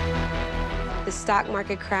 The stock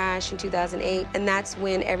market crashed in 2008, and that's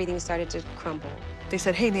when everything started to crumble. They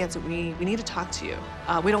said, hey, Nancy, we need to talk to you.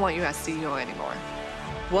 We don't want you as CEO anymore.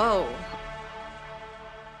 Whoa.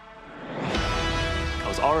 I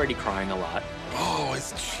was already crying a lot. Oh,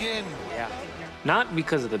 his chin. Yeah. Not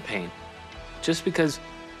because of the pain, just because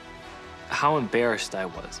how embarrassed I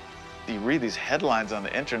was. You read these headlines on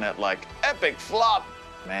the internet like, epic flop.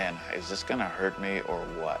 Man, is this gonna hurt me or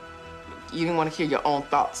what? You didn't want to hear your own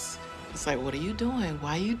thoughts. It's like, what are you doing?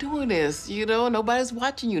 Why are you doing this? You know, nobody's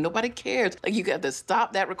watching you. Nobody cares. Like, you got to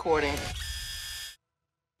stop that recording.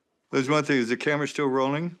 There's one thing, is the camera still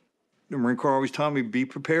rolling? The Marine Corps always taught me, be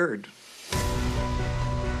prepared.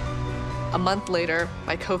 A month later,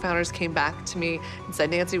 my co-founders came back to me and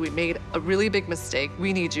said, Nancy, we made a really big mistake.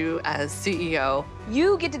 We need you as CEO.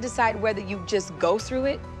 You get to decide whether you just go through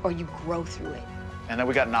it or you grow through it. And then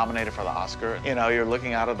we got nominated for the Oscar. You know, you're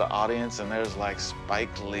looking out of the audience and there's like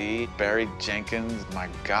Spike Lee, Barry Jenkins. My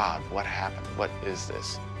God, what happened? What is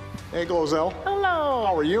this? Hey, Glozell. Hello.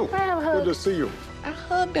 How are you? Good to see you. I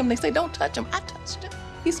hugged him. They say, don't touch him. I touched him.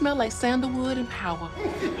 He smelled like sandalwood and power.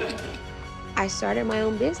 I started my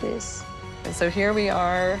own business. And so here we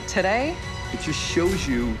are today. It just shows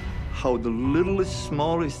you how the littlest,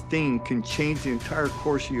 smallest thing can change the entire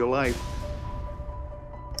course of your life.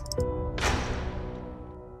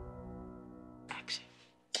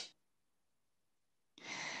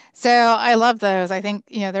 So I love those. I think,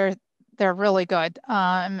 you know, they're really good.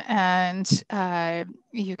 And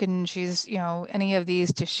you can choose, you know, any of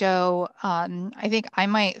these to show. I think I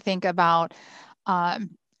might think about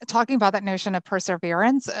talking about that notion of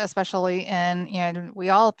perseverance, especially in, you know, we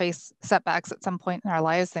all face setbacks at some point in our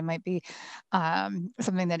lives. They might be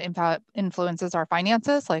something that influences our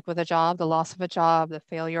finances, like with a job, the loss of a job, the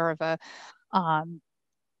failure of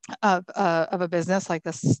a business like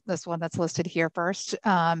this one that's listed here first.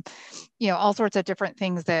 You know, all sorts of different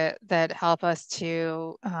things that help us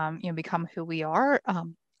to you know, become who we are.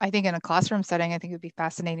 I think in a classroom setting, I think it would be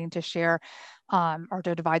fascinating to share or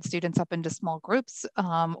to divide students up into small groups,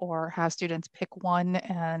 or have students pick one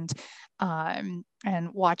and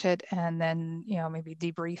watch it, and then, you know, maybe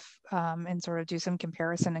debrief and sort of do some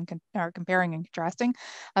comparison and comparing and contrasting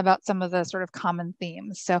about some of the sort of common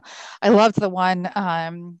themes. So I loved the one.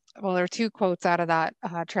 Well, there are two quotes out of that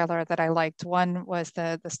trailer that I liked. One was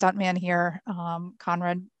the stuntman here,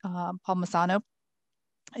 Conrad Palmisano,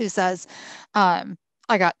 who says,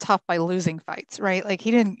 I got tough by losing fights, right? Like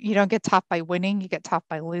you don't get tough by winning, you get tough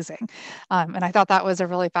by losing. And I thought that was a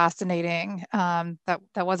really fascinating, that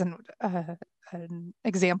wasn't an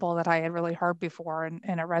example that I had really heard before, and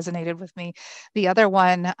it resonated with me. The other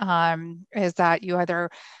one is that you either,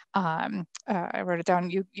 I wrote it down,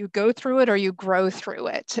 you go through it or you grow through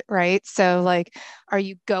it, right? So like, are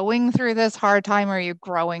you going through this hard time or are you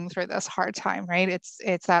growing through this hard time, right?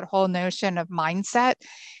 It's that whole notion of mindset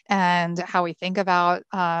and how we think about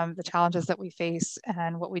the challenges that we face,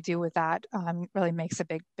 and what we do with that really makes a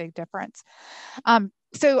big difference.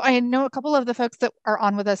 So I know a couple of the folks that are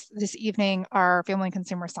on with us this evening are family and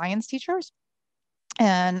consumer science teachers.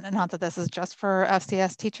 And not that this is just for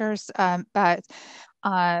FCS teachers, but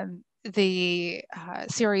the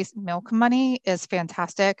series Milk Money is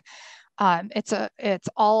fantastic. It's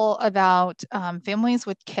all about families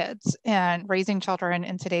with kids and raising children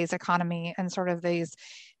in today's economy, and sort of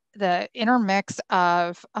the intermix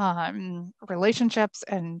of relationships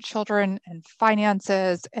and children and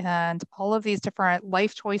finances and all of these different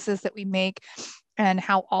life choices that we make, and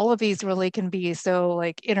how all of these really can be so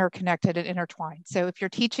like interconnected and intertwined. So if you're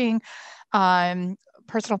teaching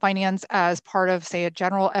personal finance as part of, say, a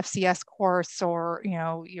general FCS course, or, you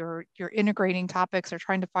know, you're integrating topics or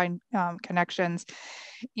trying to find connections,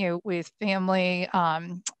 you know, with family,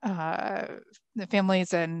 the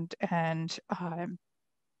families and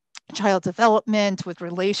child development, with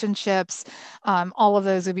relationships, all of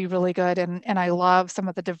those would be really good. And I love some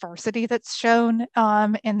of the diversity that's shown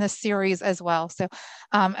in this series as well. So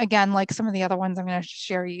again, like some of the other ones, I'm going to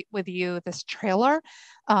share with you this trailer,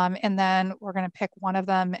 and then we're going to pick one of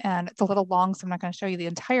them, and it's a little long, so I'm not going to show you the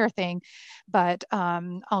entire thing, but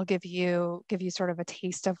I'll give you sort of a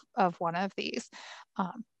taste of one of these.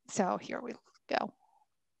 So here we go.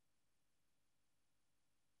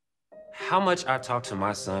 How much I talk to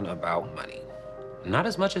my son about money. Not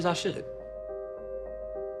as much as I should.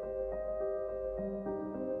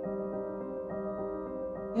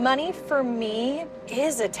 Money for me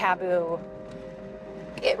is a taboo.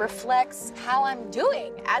 It reflects how I'm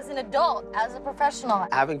doing as an adult, as a professional.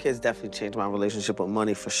 Having kids definitely changed my relationship with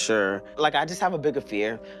money for sure. Like, I just have a bigger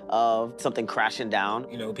fear of something crashing down.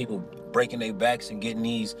 You know, people breaking their backs and getting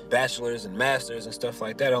these bachelors and masters and stuff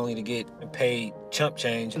like that only to get paid chump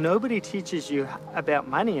change. Nobody teaches you about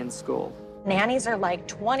money in school. Nannies are like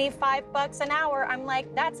 25 bucks an hour. I'm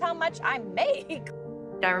like, that's how much I make.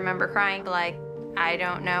 I remember crying like, I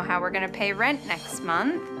don't know how we're gonna pay rent next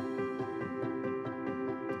month.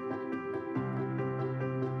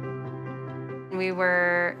 we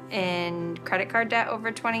were in credit card debt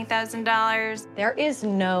over $20,000. There is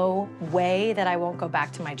no way that I won't go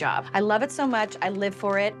back to my job. I love it so much. I live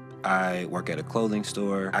for it. I work at a clothing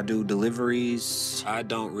store. I do deliveries. I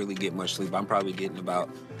don't really get much sleep. I'm probably getting about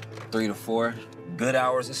 3 to 4 good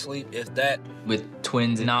hours of sleep, if that. With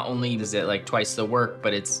twins, not only is it like twice the work,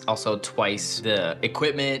 but it's also twice the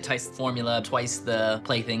equipment, twice the formula, twice the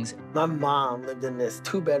playthings. My mom lived in this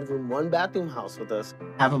 2-bedroom, 1-bathroom house with us.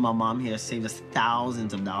 Having my mom here saved us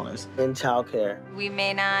thousands of dollars in childcare. We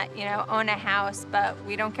may not, own a house, but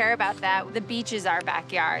we don't care about that. The beach is our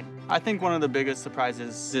backyard. I think one of the biggest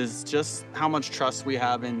surprises is just how much trust we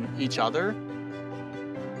have in each other.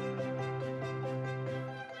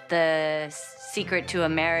 The secret to a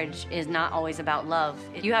marriage is not always about love.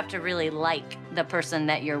 You have to really like the person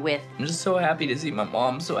that you're with. I'm just so happy to see my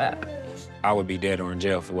mom so happy. I would be dead or in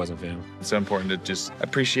jail if it wasn't for him. It's so important to just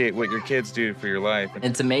appreciate what your kids do for your life.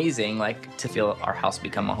 It's amazing, to feel our house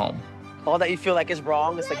become a home. All that you feel like is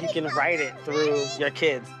wrong, it's like you can write it through your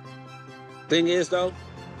kids. Thing is, though,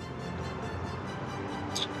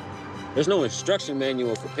 there's no instruction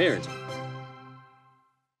manual for parents.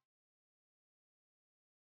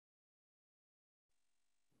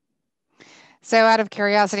 So out of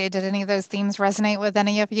curiosity, did any of those themes resonate with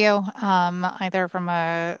any of you, either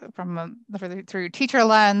through teacher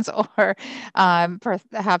lens or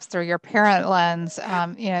perhaps through your parent lens?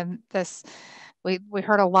 We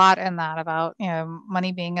heard a lot in that about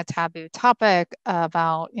money being a taboo topic,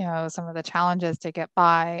 about some of the challenges to get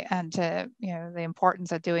by, and to the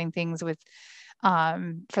importance of doing things with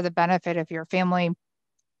for the benefit of your family.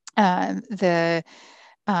 I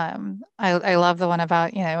love the one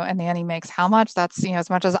about, a nanny makes how much? That's, as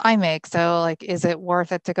much as I make. So is it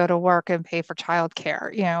worth it to go to work and pay for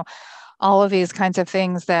childcare? All of these kinds of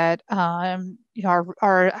things that,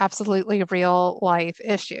 are absolutely real life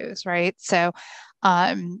issues, right? So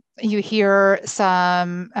you hear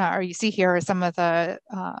some, or you see here some of the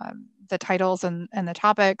titles and the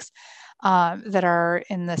topics that are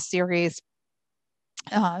in this series.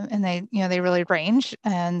 And they really range.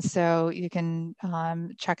 And so you can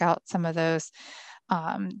check out some of those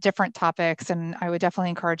different topics. And I would definitely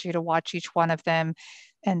encourage you to watch each one of them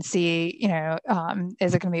and see,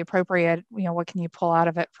 is it going to be appropriate? What can you pull out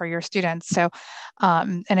of it for your students? So,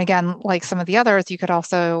 and again, like some of the others, you could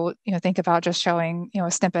also, think about just showing, a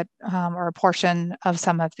snippet or a portion of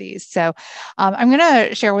some of these. So I'm going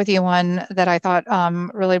to share with you one that I thought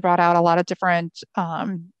really brought out a lot of different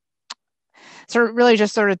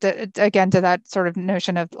again, to that sort of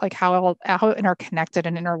notion of how interconnected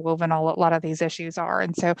and interwoven a lot of these issues are.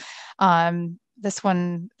 And so this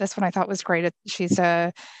one I thought was great. She's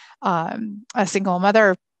a single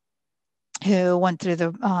mother who went to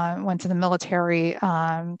the military,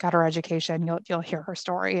 got her education. You'll hear her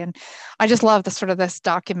story, and I just love this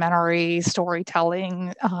documentary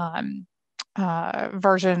storytelling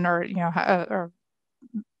version, or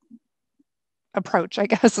approach, I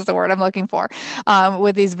guess is the word I'm looking for,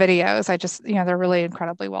 with these videos. I just, they're really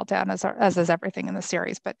incredibly well done, as is everything in the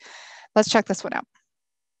series. But let's check this one out.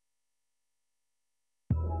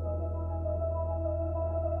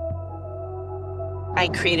 I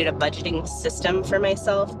created a budgeting system for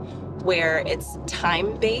myself where it's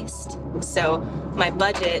time-based. So my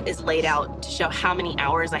budget is laid out to show how many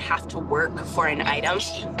hours I have to work for an item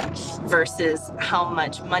versus how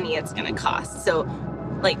much money it's going to cost. So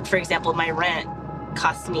for example, my rent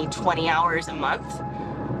costs me 20 hours a month.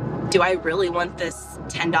 Do I really want this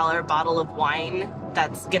 $10 bottle of wine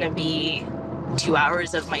that's gonna be 2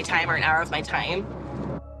 hours of my time or an hour of my time?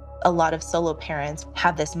 A lot of solo parents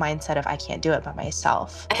have this mindset of, I can't do it by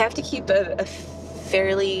myself. I have to keep a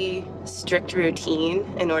fairly strict routine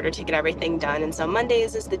in order to get everything done. And so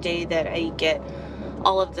Mondays is the day that I get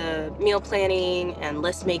all of the meal planning and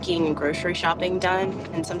list making and grocery shopping done.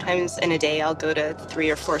 And sometimes in a day, I'll go to 3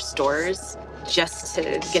 or 4 stores just to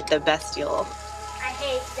get the best deal. I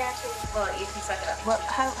hate that. Well, you can suck it up. Well,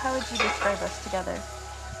 how would you describe us together?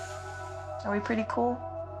 Are we pretty cool?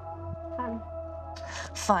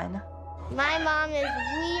 Fun. My mom is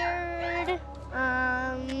weird.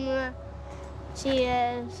 She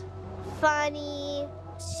is funny.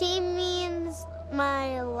 She means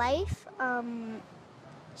my life.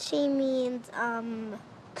 She means a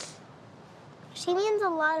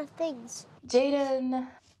lot of things. Jaden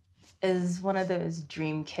is one of those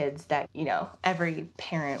dream kids that, every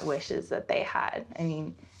parent wishes that they had. I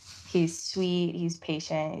mean, he's sweet, he's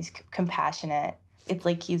patient, he's compassionate. It's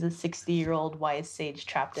like he's a 60-year-old wise sage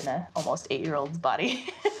trapped in a almost 8-year-old's body.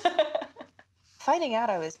 Finding out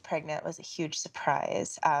I was pregnant was a huge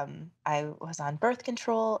surprise. I was on birth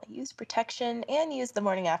control, used protection, and used the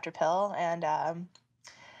morning after pill, and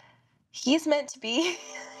he's meant to be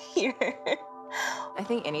here. I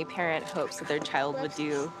think any parent hopes that their child would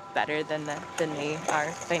do better than they are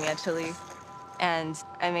financially. And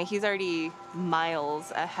I mean, he's already miles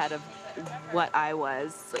ahead of what I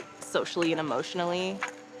was, like, socially and emotionally.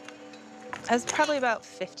 I was probably about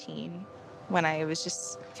 15 when I was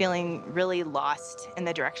just feeling really lost in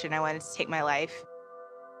the direction I wanted to take my life.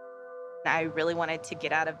 I really wanted to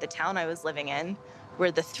get out of the town I was living in,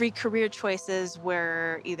 where the 3 career choices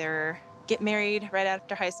were either get married right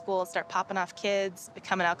after high school, start popping off kids,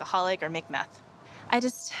 become an alcoholic, or make meth. I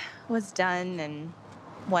just was done and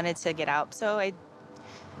wanted to get out, so I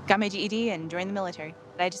got my GED and joined the military.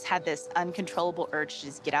 I just had this uncontrollable urge to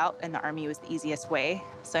just get out, and the Army was the easiest way.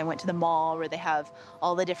 So I went to the mall where they have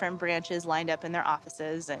all the different branches lined up in their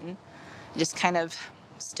offices, and just kind of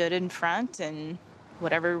stood in front, and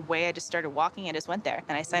whatever way I just started walking, I just went there.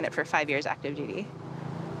 And I signed up for 5 years active duty.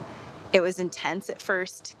 It was intense at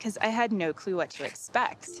first because I had no clue what to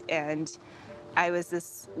expect. And I was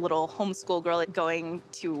this little homeschool girl going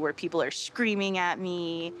to where people are screaming at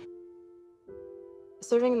me.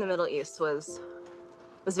 Serving in the Middle East was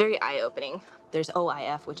very eye-opening. There's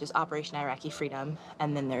OIF, which is Operation Iraqi Freedom,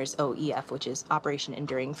 and then there's OEF, which is Operation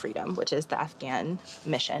Enduring Freedom, which is the Afghan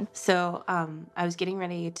mission. So I was getting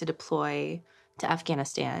ready to deploy to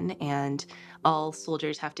Afghanistan, and all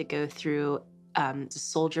soldiers have to go through the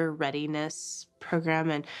soldier readiness program,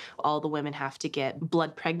 and all the women have to get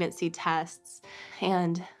blood pregnancy tests.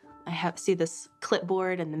 And I see this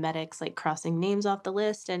clipboard and the medics like crossing names off the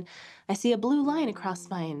list, and I see a blue line across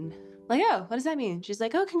mine. Like, oh, what does that mean? She's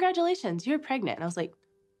like, oh, congratulations, you're pregnant. And I was like,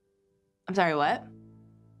 I'm sorry, what?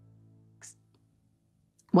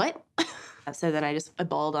 What? So then I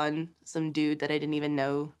bawled on some dude that I didn't even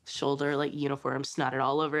know, shoulder, like uniform, snotted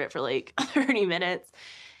all over it for like 30 minutes.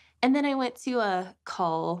 And then I went to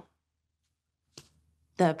call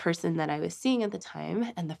the person that I was seeing at the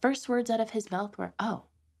time, and the first words out of his mouth were, oh,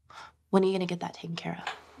 when are you gonna get that taken care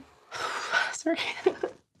of? Sorry.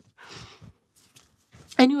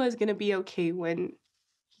 I knew I was gonna be okay when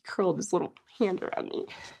he curled his little hand around me.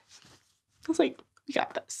 I was like, we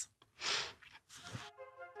got this.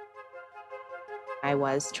 I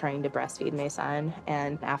was trying to breastfeed my son,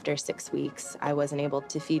 and after 6 weeks, I wasn't able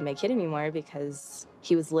to feed my kid anymore because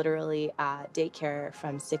he was literally at daycare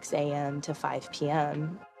from 6 a.m. to 5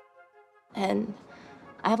 p.m. And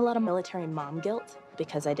I have a lot of military mom guilt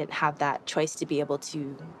because I didn't have that choice to be able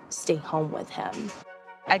to stay home with him.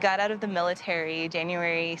 I got out of the military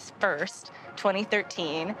January 1st,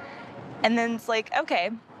 2013, and then it's like,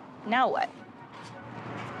 okay, now what?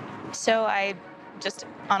 So I just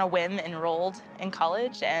on a whim enrolled in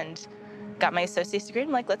college and got my associate's degree.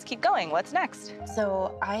 I'm like, let's keep going. What's next?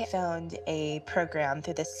 So I found a program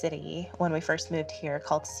through the city when we first moved here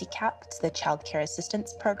called CCAP. It's the Child Care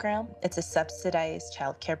Assistance Program. It's a subsidized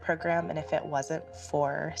child care program, and if it wasn't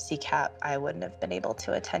for CCAP, I wouldn't have been able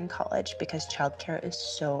to attend college because child care is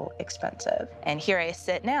so expensive. And here I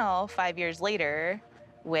sit now, 5 years later,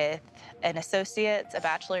 with an associate's, a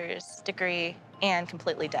bachelor's degree, and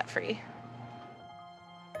completely debt-free.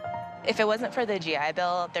 If it wasn't for the GI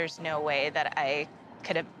Bill, there's no way that I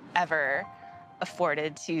could have ever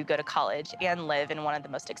afforded to go to college and live in one of the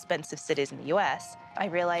most expensive cities in the US. I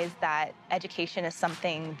realized that education is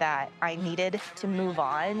something that I needed to move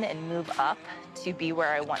on and move up to be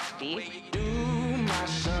where I want to be.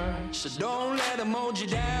 So don't let them hold you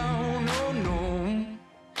down, no, no,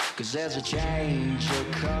 'cause there's a change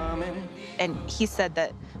coming. And he said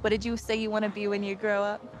that, what did you say you want to be when you grow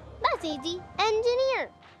up? That's easy, engineer.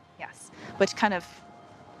 Yes, which kind of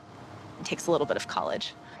takes a little bit of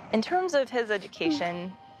college. In terms of his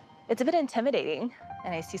education, it's a bit intimidating.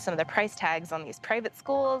 And I see some of the price tags on these private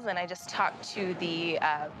schools, and I just talked to the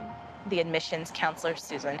admissions counselor,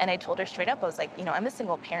 Susan, and I told her straight up, I was like, you know, I'm a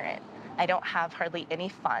single parent. I don't have hardly any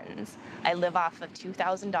funds. I live off of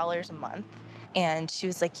 $2,000 a month. And she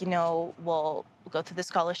was like, you know, we'll go through the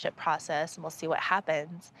scholarship process and we'll see what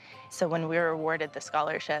happens. So when we were awarded the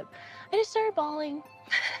scholarship, I just started bawling.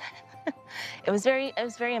 It was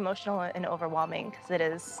very emotional and overwhelming because it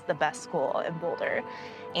is the best school in Boulder,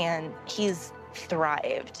 and he's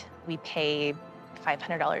thrived. We pay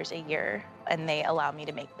 $500 a year, and they allow me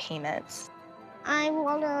to make payments. I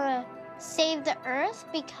want to save the Earth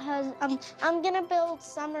because I'm gonna build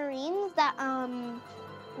submarines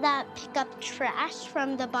that pick up trash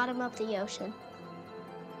from the bottom of the ocean.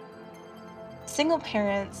 Single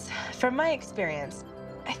parents, from my experience,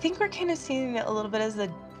 I think we're kind of seeing it a little bit as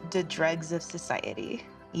the dregs of society.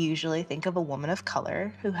 You usually think of a woman of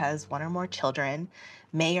color who has one or more children,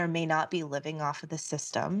 may or may not be living off of the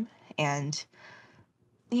system, and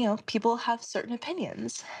people have certain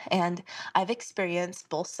opinions. And I've experienced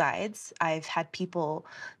both sides. I've had people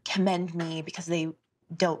commend me because they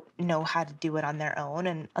don't know how to do it on their own.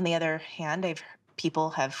 And on the other hand, people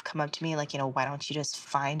have come up to me like, why don't you just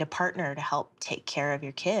find a partner to help take care of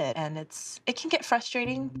your kid? And it can get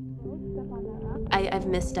frustrating. I've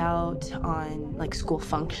missed out on like school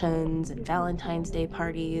functions and Valentine's Day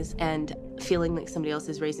parties and feeling like somebody else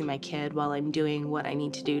is raising my kid while I'm doing what I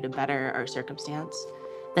need to do to better our circumstance.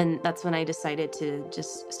 Then that's when I decided to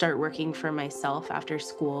just start working for myself after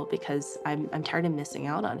school because I'm tired of missing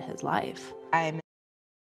out on his life.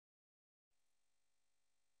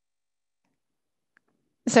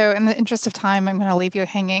 So in the interest of time, I'm going to leave you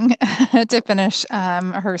hanging to finish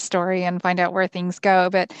her story and find out where things go.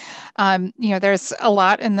 But, there's a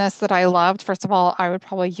lot in this that I loved. First of all, I would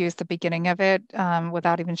probably use the beginning of it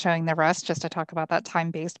without even showing the rest, just to talk about that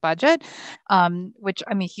time-based budget, which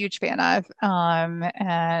I'm a huge fan of.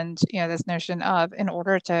 And, this notion of in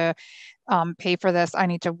order to pay for this, I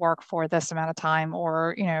need to work for this amount of time,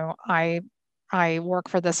 or, I work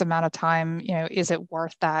for this amount of time, is it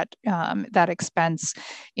worth that that expense,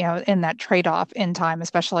 in that trade-off in time,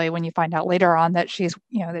 especially when you find out later on that she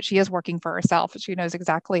is working for herself. She knows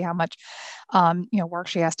exactly how much, work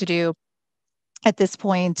she has to do at this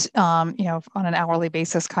point, on an hourly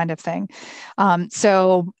basis kind of thing.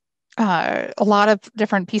 A lot of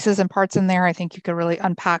different pieces and parts in there. I think you could really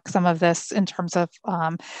unpack some of this in terms of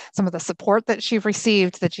some of the support that she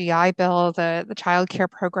received, the GI Bill, the child care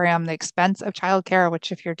program, the expense of child care,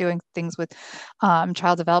 which if you're doing things with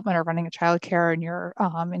child development or running a child care in your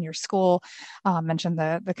school, mentioned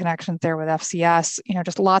the connections there with FCS,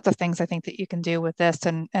 just lots of things I think that you can do with this.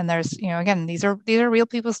 And there's, again, these are real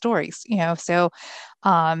people's stories, so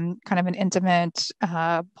kind of an intimate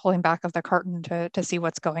pulling back of the curtain to see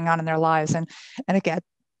what's going on in their lives and again,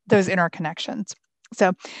 those interconnections.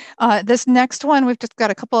 So this next one, we've just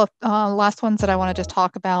got a couple of last ones that I want to just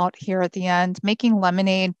talk about here at the end. Making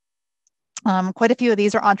lemonade. Quite a few of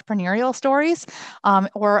these are entrepreneurial stories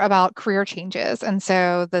or about career changes. And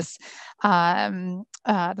so this, the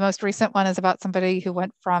most recent one is about somebody who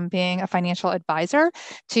went from being a financial advisor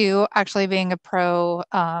to actually being a pro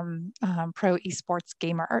esports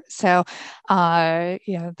gamer. So,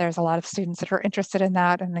 there's a lot of students that are interested in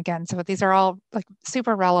that. And again, so these are all like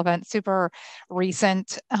super relevant, super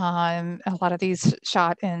recent. A lot of these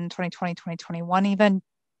shot in 2020, 2021 even.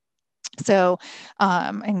 So I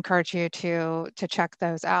encourage you to check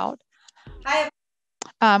those out.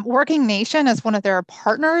 Working Nation is one of their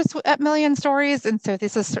partners at Million Stories. And so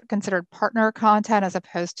this is considered partner content as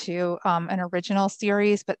opposed to an original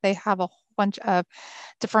series, but they have a bunch of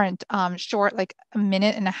different short, like a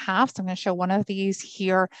minute and a half. So I'm going to show one of these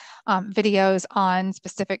here, videos on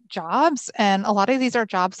specific jobs. And a lot of these are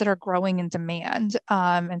jobs that are growing in demand.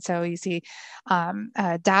 And so you see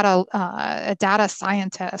a data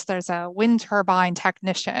scientist, there's a wind turbine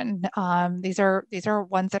technician. These are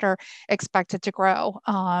ones that are expected to grow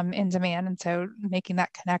in demand. And so making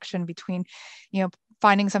that connection between,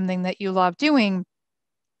 finding something that you love doing,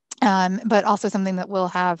 but also something that will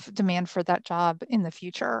have demand for that job in the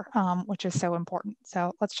future, which is so important.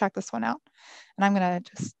 So let's check this one out. And I'm going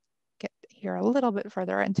to just get here a little bit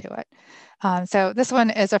further into it. So this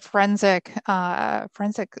one is a forensic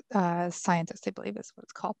scientist, I believe is what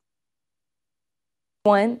it's called.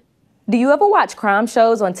 Do you ever watch crime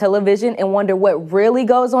shows on television and wonder what really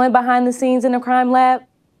goes on behind the scenes in a crime lab?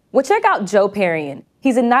 Well, check out Joe Perrion.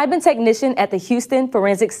 He's a NIBIN technician at the Houston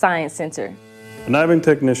Forensic Science Center. A NIBIN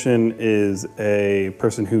technician is a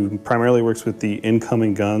person who primarily works with the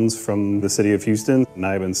incoming guns from the city of Houston.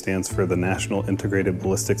 NIBIN stands for the National Integrated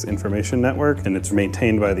Ballistics Information Network, and it's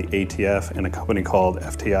maintained by the ATF and a company called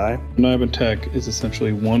FTI. NIBIN Tech is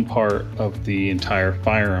essentially one part of the entire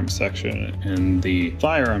firearms section, and the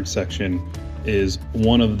firearms section is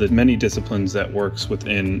one of the many disciplines that works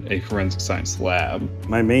within a forensic science lab.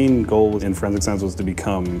 My main goal in forensic science was to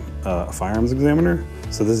become a firearms examiner.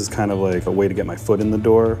 So this is kind of like a way to get my foot in the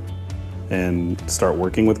door and start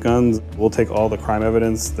working with guns. We'll take all the crime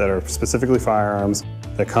evidence that are specifically firearms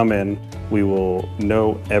that come in. We will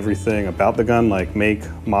know everything about the gun, like make,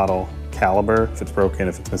 model, caliber, if it's broken,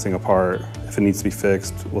 if it's missing a part, if it needs to be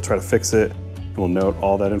fixed, we'll try to fix it. We'll note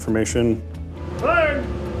all that information. Fire!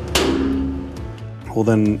 We'll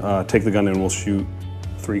then take the gun and we'll shoot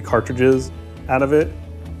 3 cartridges out of it.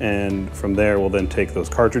 And from there, we'll then take those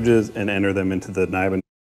cartridges and enter them into the NIBIN.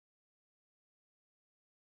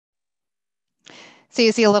 So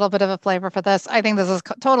you see a little bit of a flavor for this. I think this is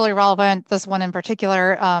totally relevant. This one in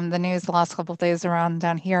particular, the news the last couple of days around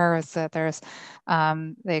down here is that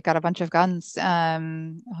they got a bunch of guns,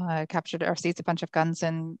 captured or seized a bunch of guns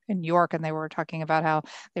in New York, and they were talking about how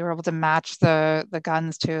they were able to match the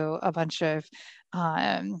guns to a bunch of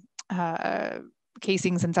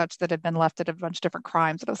casings and such that had been left at a bunch of different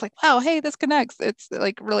crimes. And I was like, wow, hey, this connects. It's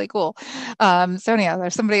like really cool. So anyhow,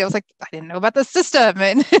 there's somebody I was like, I didn't know about this system.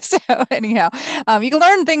 And so anyhow, you can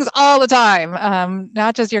learn things all the time,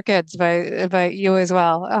 not just your kids, but you as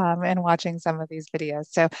well, in watching some of these videos.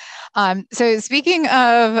 So speaking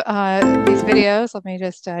of these videos, let me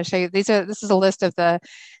just show you. This is a list of the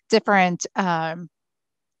different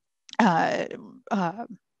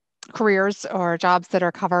careers or jobs that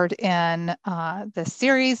are covered in this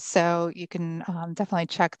series. So you can definitely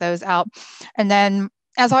check those out. And then,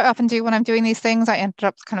 as I often do when I'm doing these things, I ended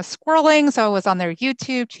up kind of squirreling. So I was on their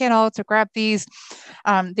YouTube channel to grab these.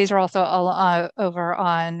 These are also all, over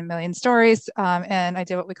on Million Stories. And I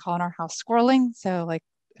did what we call in our house squirreling. So like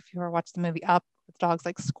if you ever watched the movie Up, the dog's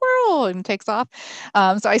like squirrel and takes off.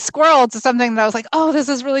 So I squirreled to something that I was like, oh, this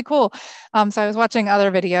is really cool. So I was watching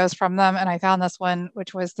other videos from them, and I found this one,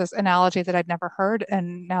 which was this analogy that I'd never heard.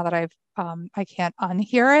 And now that I can't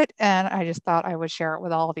unhear it, and I just thought I would share it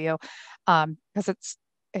with all of you, because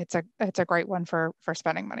it's a great one for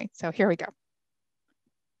spending money. So here we go.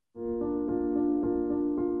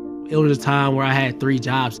 It was a time where I had 3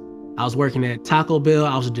 jobs. I was working at Taco Bell,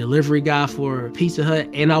 I was a delivery guy for Pizza Hut,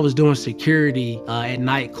 and I was doing security at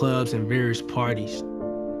nightclubs and various parties.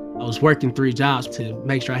 I was working 3 jobs to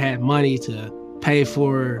make sure I had money to pay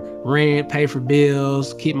for rent, pay for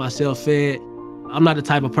bills, keep myself fed. I'm not the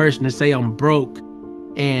type of person to say I'm broke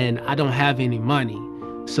and I don't have any money.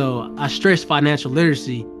 So I stress financial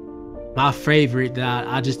literacy. My favorite that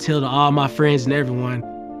I just tell to all my friends and everyone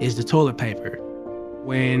is the toilet paper.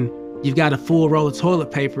 When you've got a full roll of toilet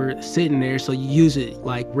paper sitting there, so you use it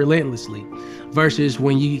like relentlessly. Versus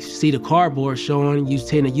when you see the cardboard showing, you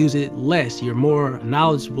tend to use it less. You're more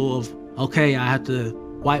knowledgeable of, okay, I have to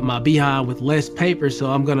wipe my behind with less paper,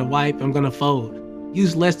 so I'm gonna fold.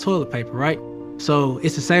 Use less toilet paper, right? So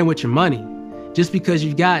it's the same with your money. Just because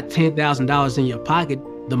you've got $10,000 in your pocket,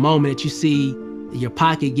 the moment that you see your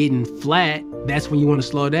pocket getting flat, that's when you want to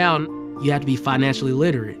slow down. You have to be financially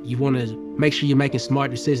literate. You want to make sure you're making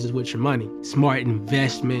smart decisions with your money, smart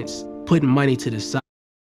investments, putting money to the side.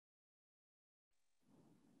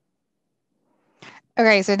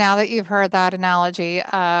 Okay, so now that you've heard that analogy,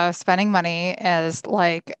 spending money is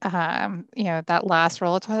like, that last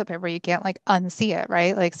roll of toilet paper, you can't like unsee it,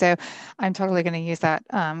 right? Like, so I'm totally going to use that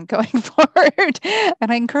going forward.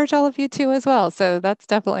 And I encourage all of you to as well. So that's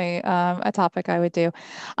definitely a topic I would do.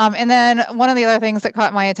 And then one of the other things that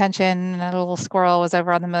caught my attention, a little squirrel, was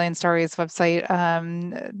over on the Million Stories website,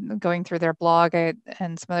 going through their blog and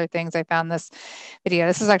some other things. I found this video.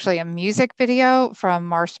 This is actually a music video from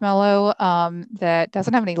Marshmello that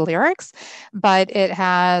doesn't have any lyrics, but it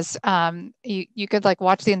has, you could like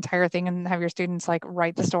watch the entire thing and have your students like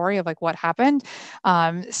write the story of like what happened.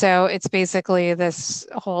 So it's basically this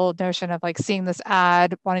whole notion of like seeing this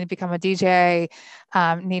ad, wanting to become a DJ,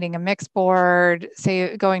 needing a mix board,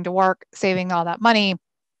 going to work, saving all that money,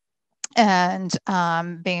 and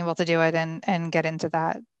being able to do it and get into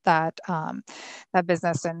that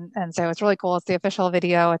business. And so it's really cool. It's the official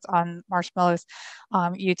video. It's on Marshmello's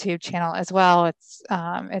YouTube channel as well.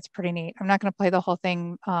 It's pretty neat. I'm not going to play the whole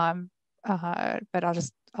thing, but I'll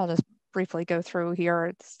just briefly go through here.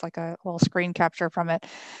 It's like a little screen capture from it.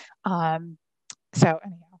 So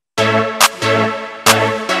anyhow.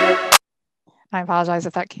 I apologize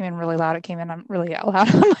if that came in really loud. It came in really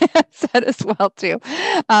loud on my headset as well too.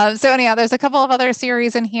 So anyhow, there's a couple of other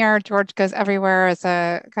series in here. George Goes Everywhere is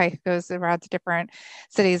a guy who goes around to different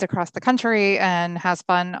cities across the country and has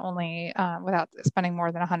fun only without spending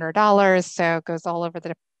more than $100. So goes all over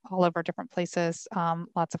different places.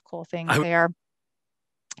 Lots of cool things there.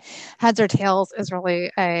 Heads or Tails is really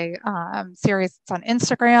a series that's on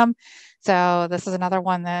Instagram. So this is another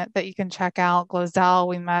one that you can check out. Glozell,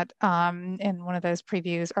 we met in one of those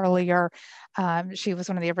previews earlier. She was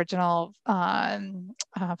one of the original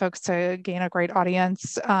folks to gain a great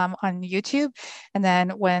audience on YouTube. And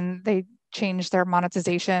then when they changed their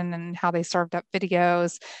monetization and how they served up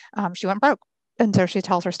videos, she went broke. And so she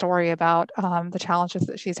tells her story about the challenges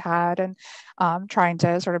that she's had and trying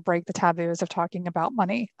to sort of break the taboos of talking about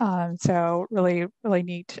money. So really, really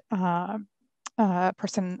neat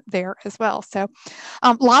person there as well. So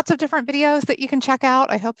lots of different videos that you can check out.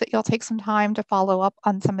 I hope that you'll take some time to follow up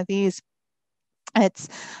on some of these. It's,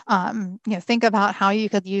 think about how you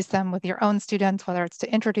could use them with your own students, whether it's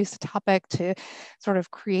to introduce a topic, to sort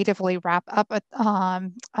of creatively wrap up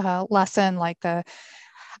a lesson, like the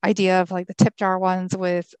idea of like the tip jar ones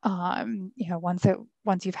with,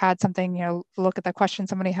 once you've had something, look at the question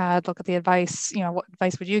somebody had, look at the advice, what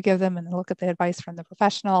advice would you give them, and then look at the advice from the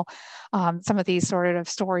professional. Some of these sort of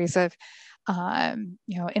stories of,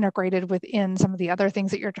 integrated within some of the other things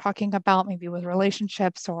that you're talking about, maybe with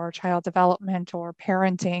relationships or child development or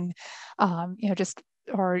parenting,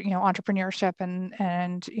 or entrepreneurship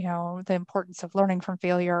and the importance of learning from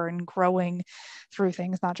failure and growing through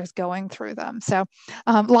things, not just going through them. So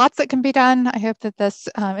lots that can be done. I hope that this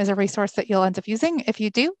is a resource that you'll end up using. If you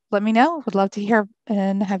do, let me know. Would love to hear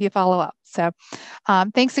and have you follow up. So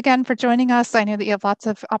thanks again for joining us. I know that you have lots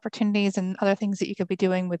of opportunities and other things that you could be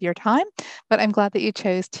doing with your time, but I'm glad that you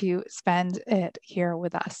chose to spend it here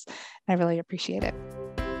with us. I really appreciate it.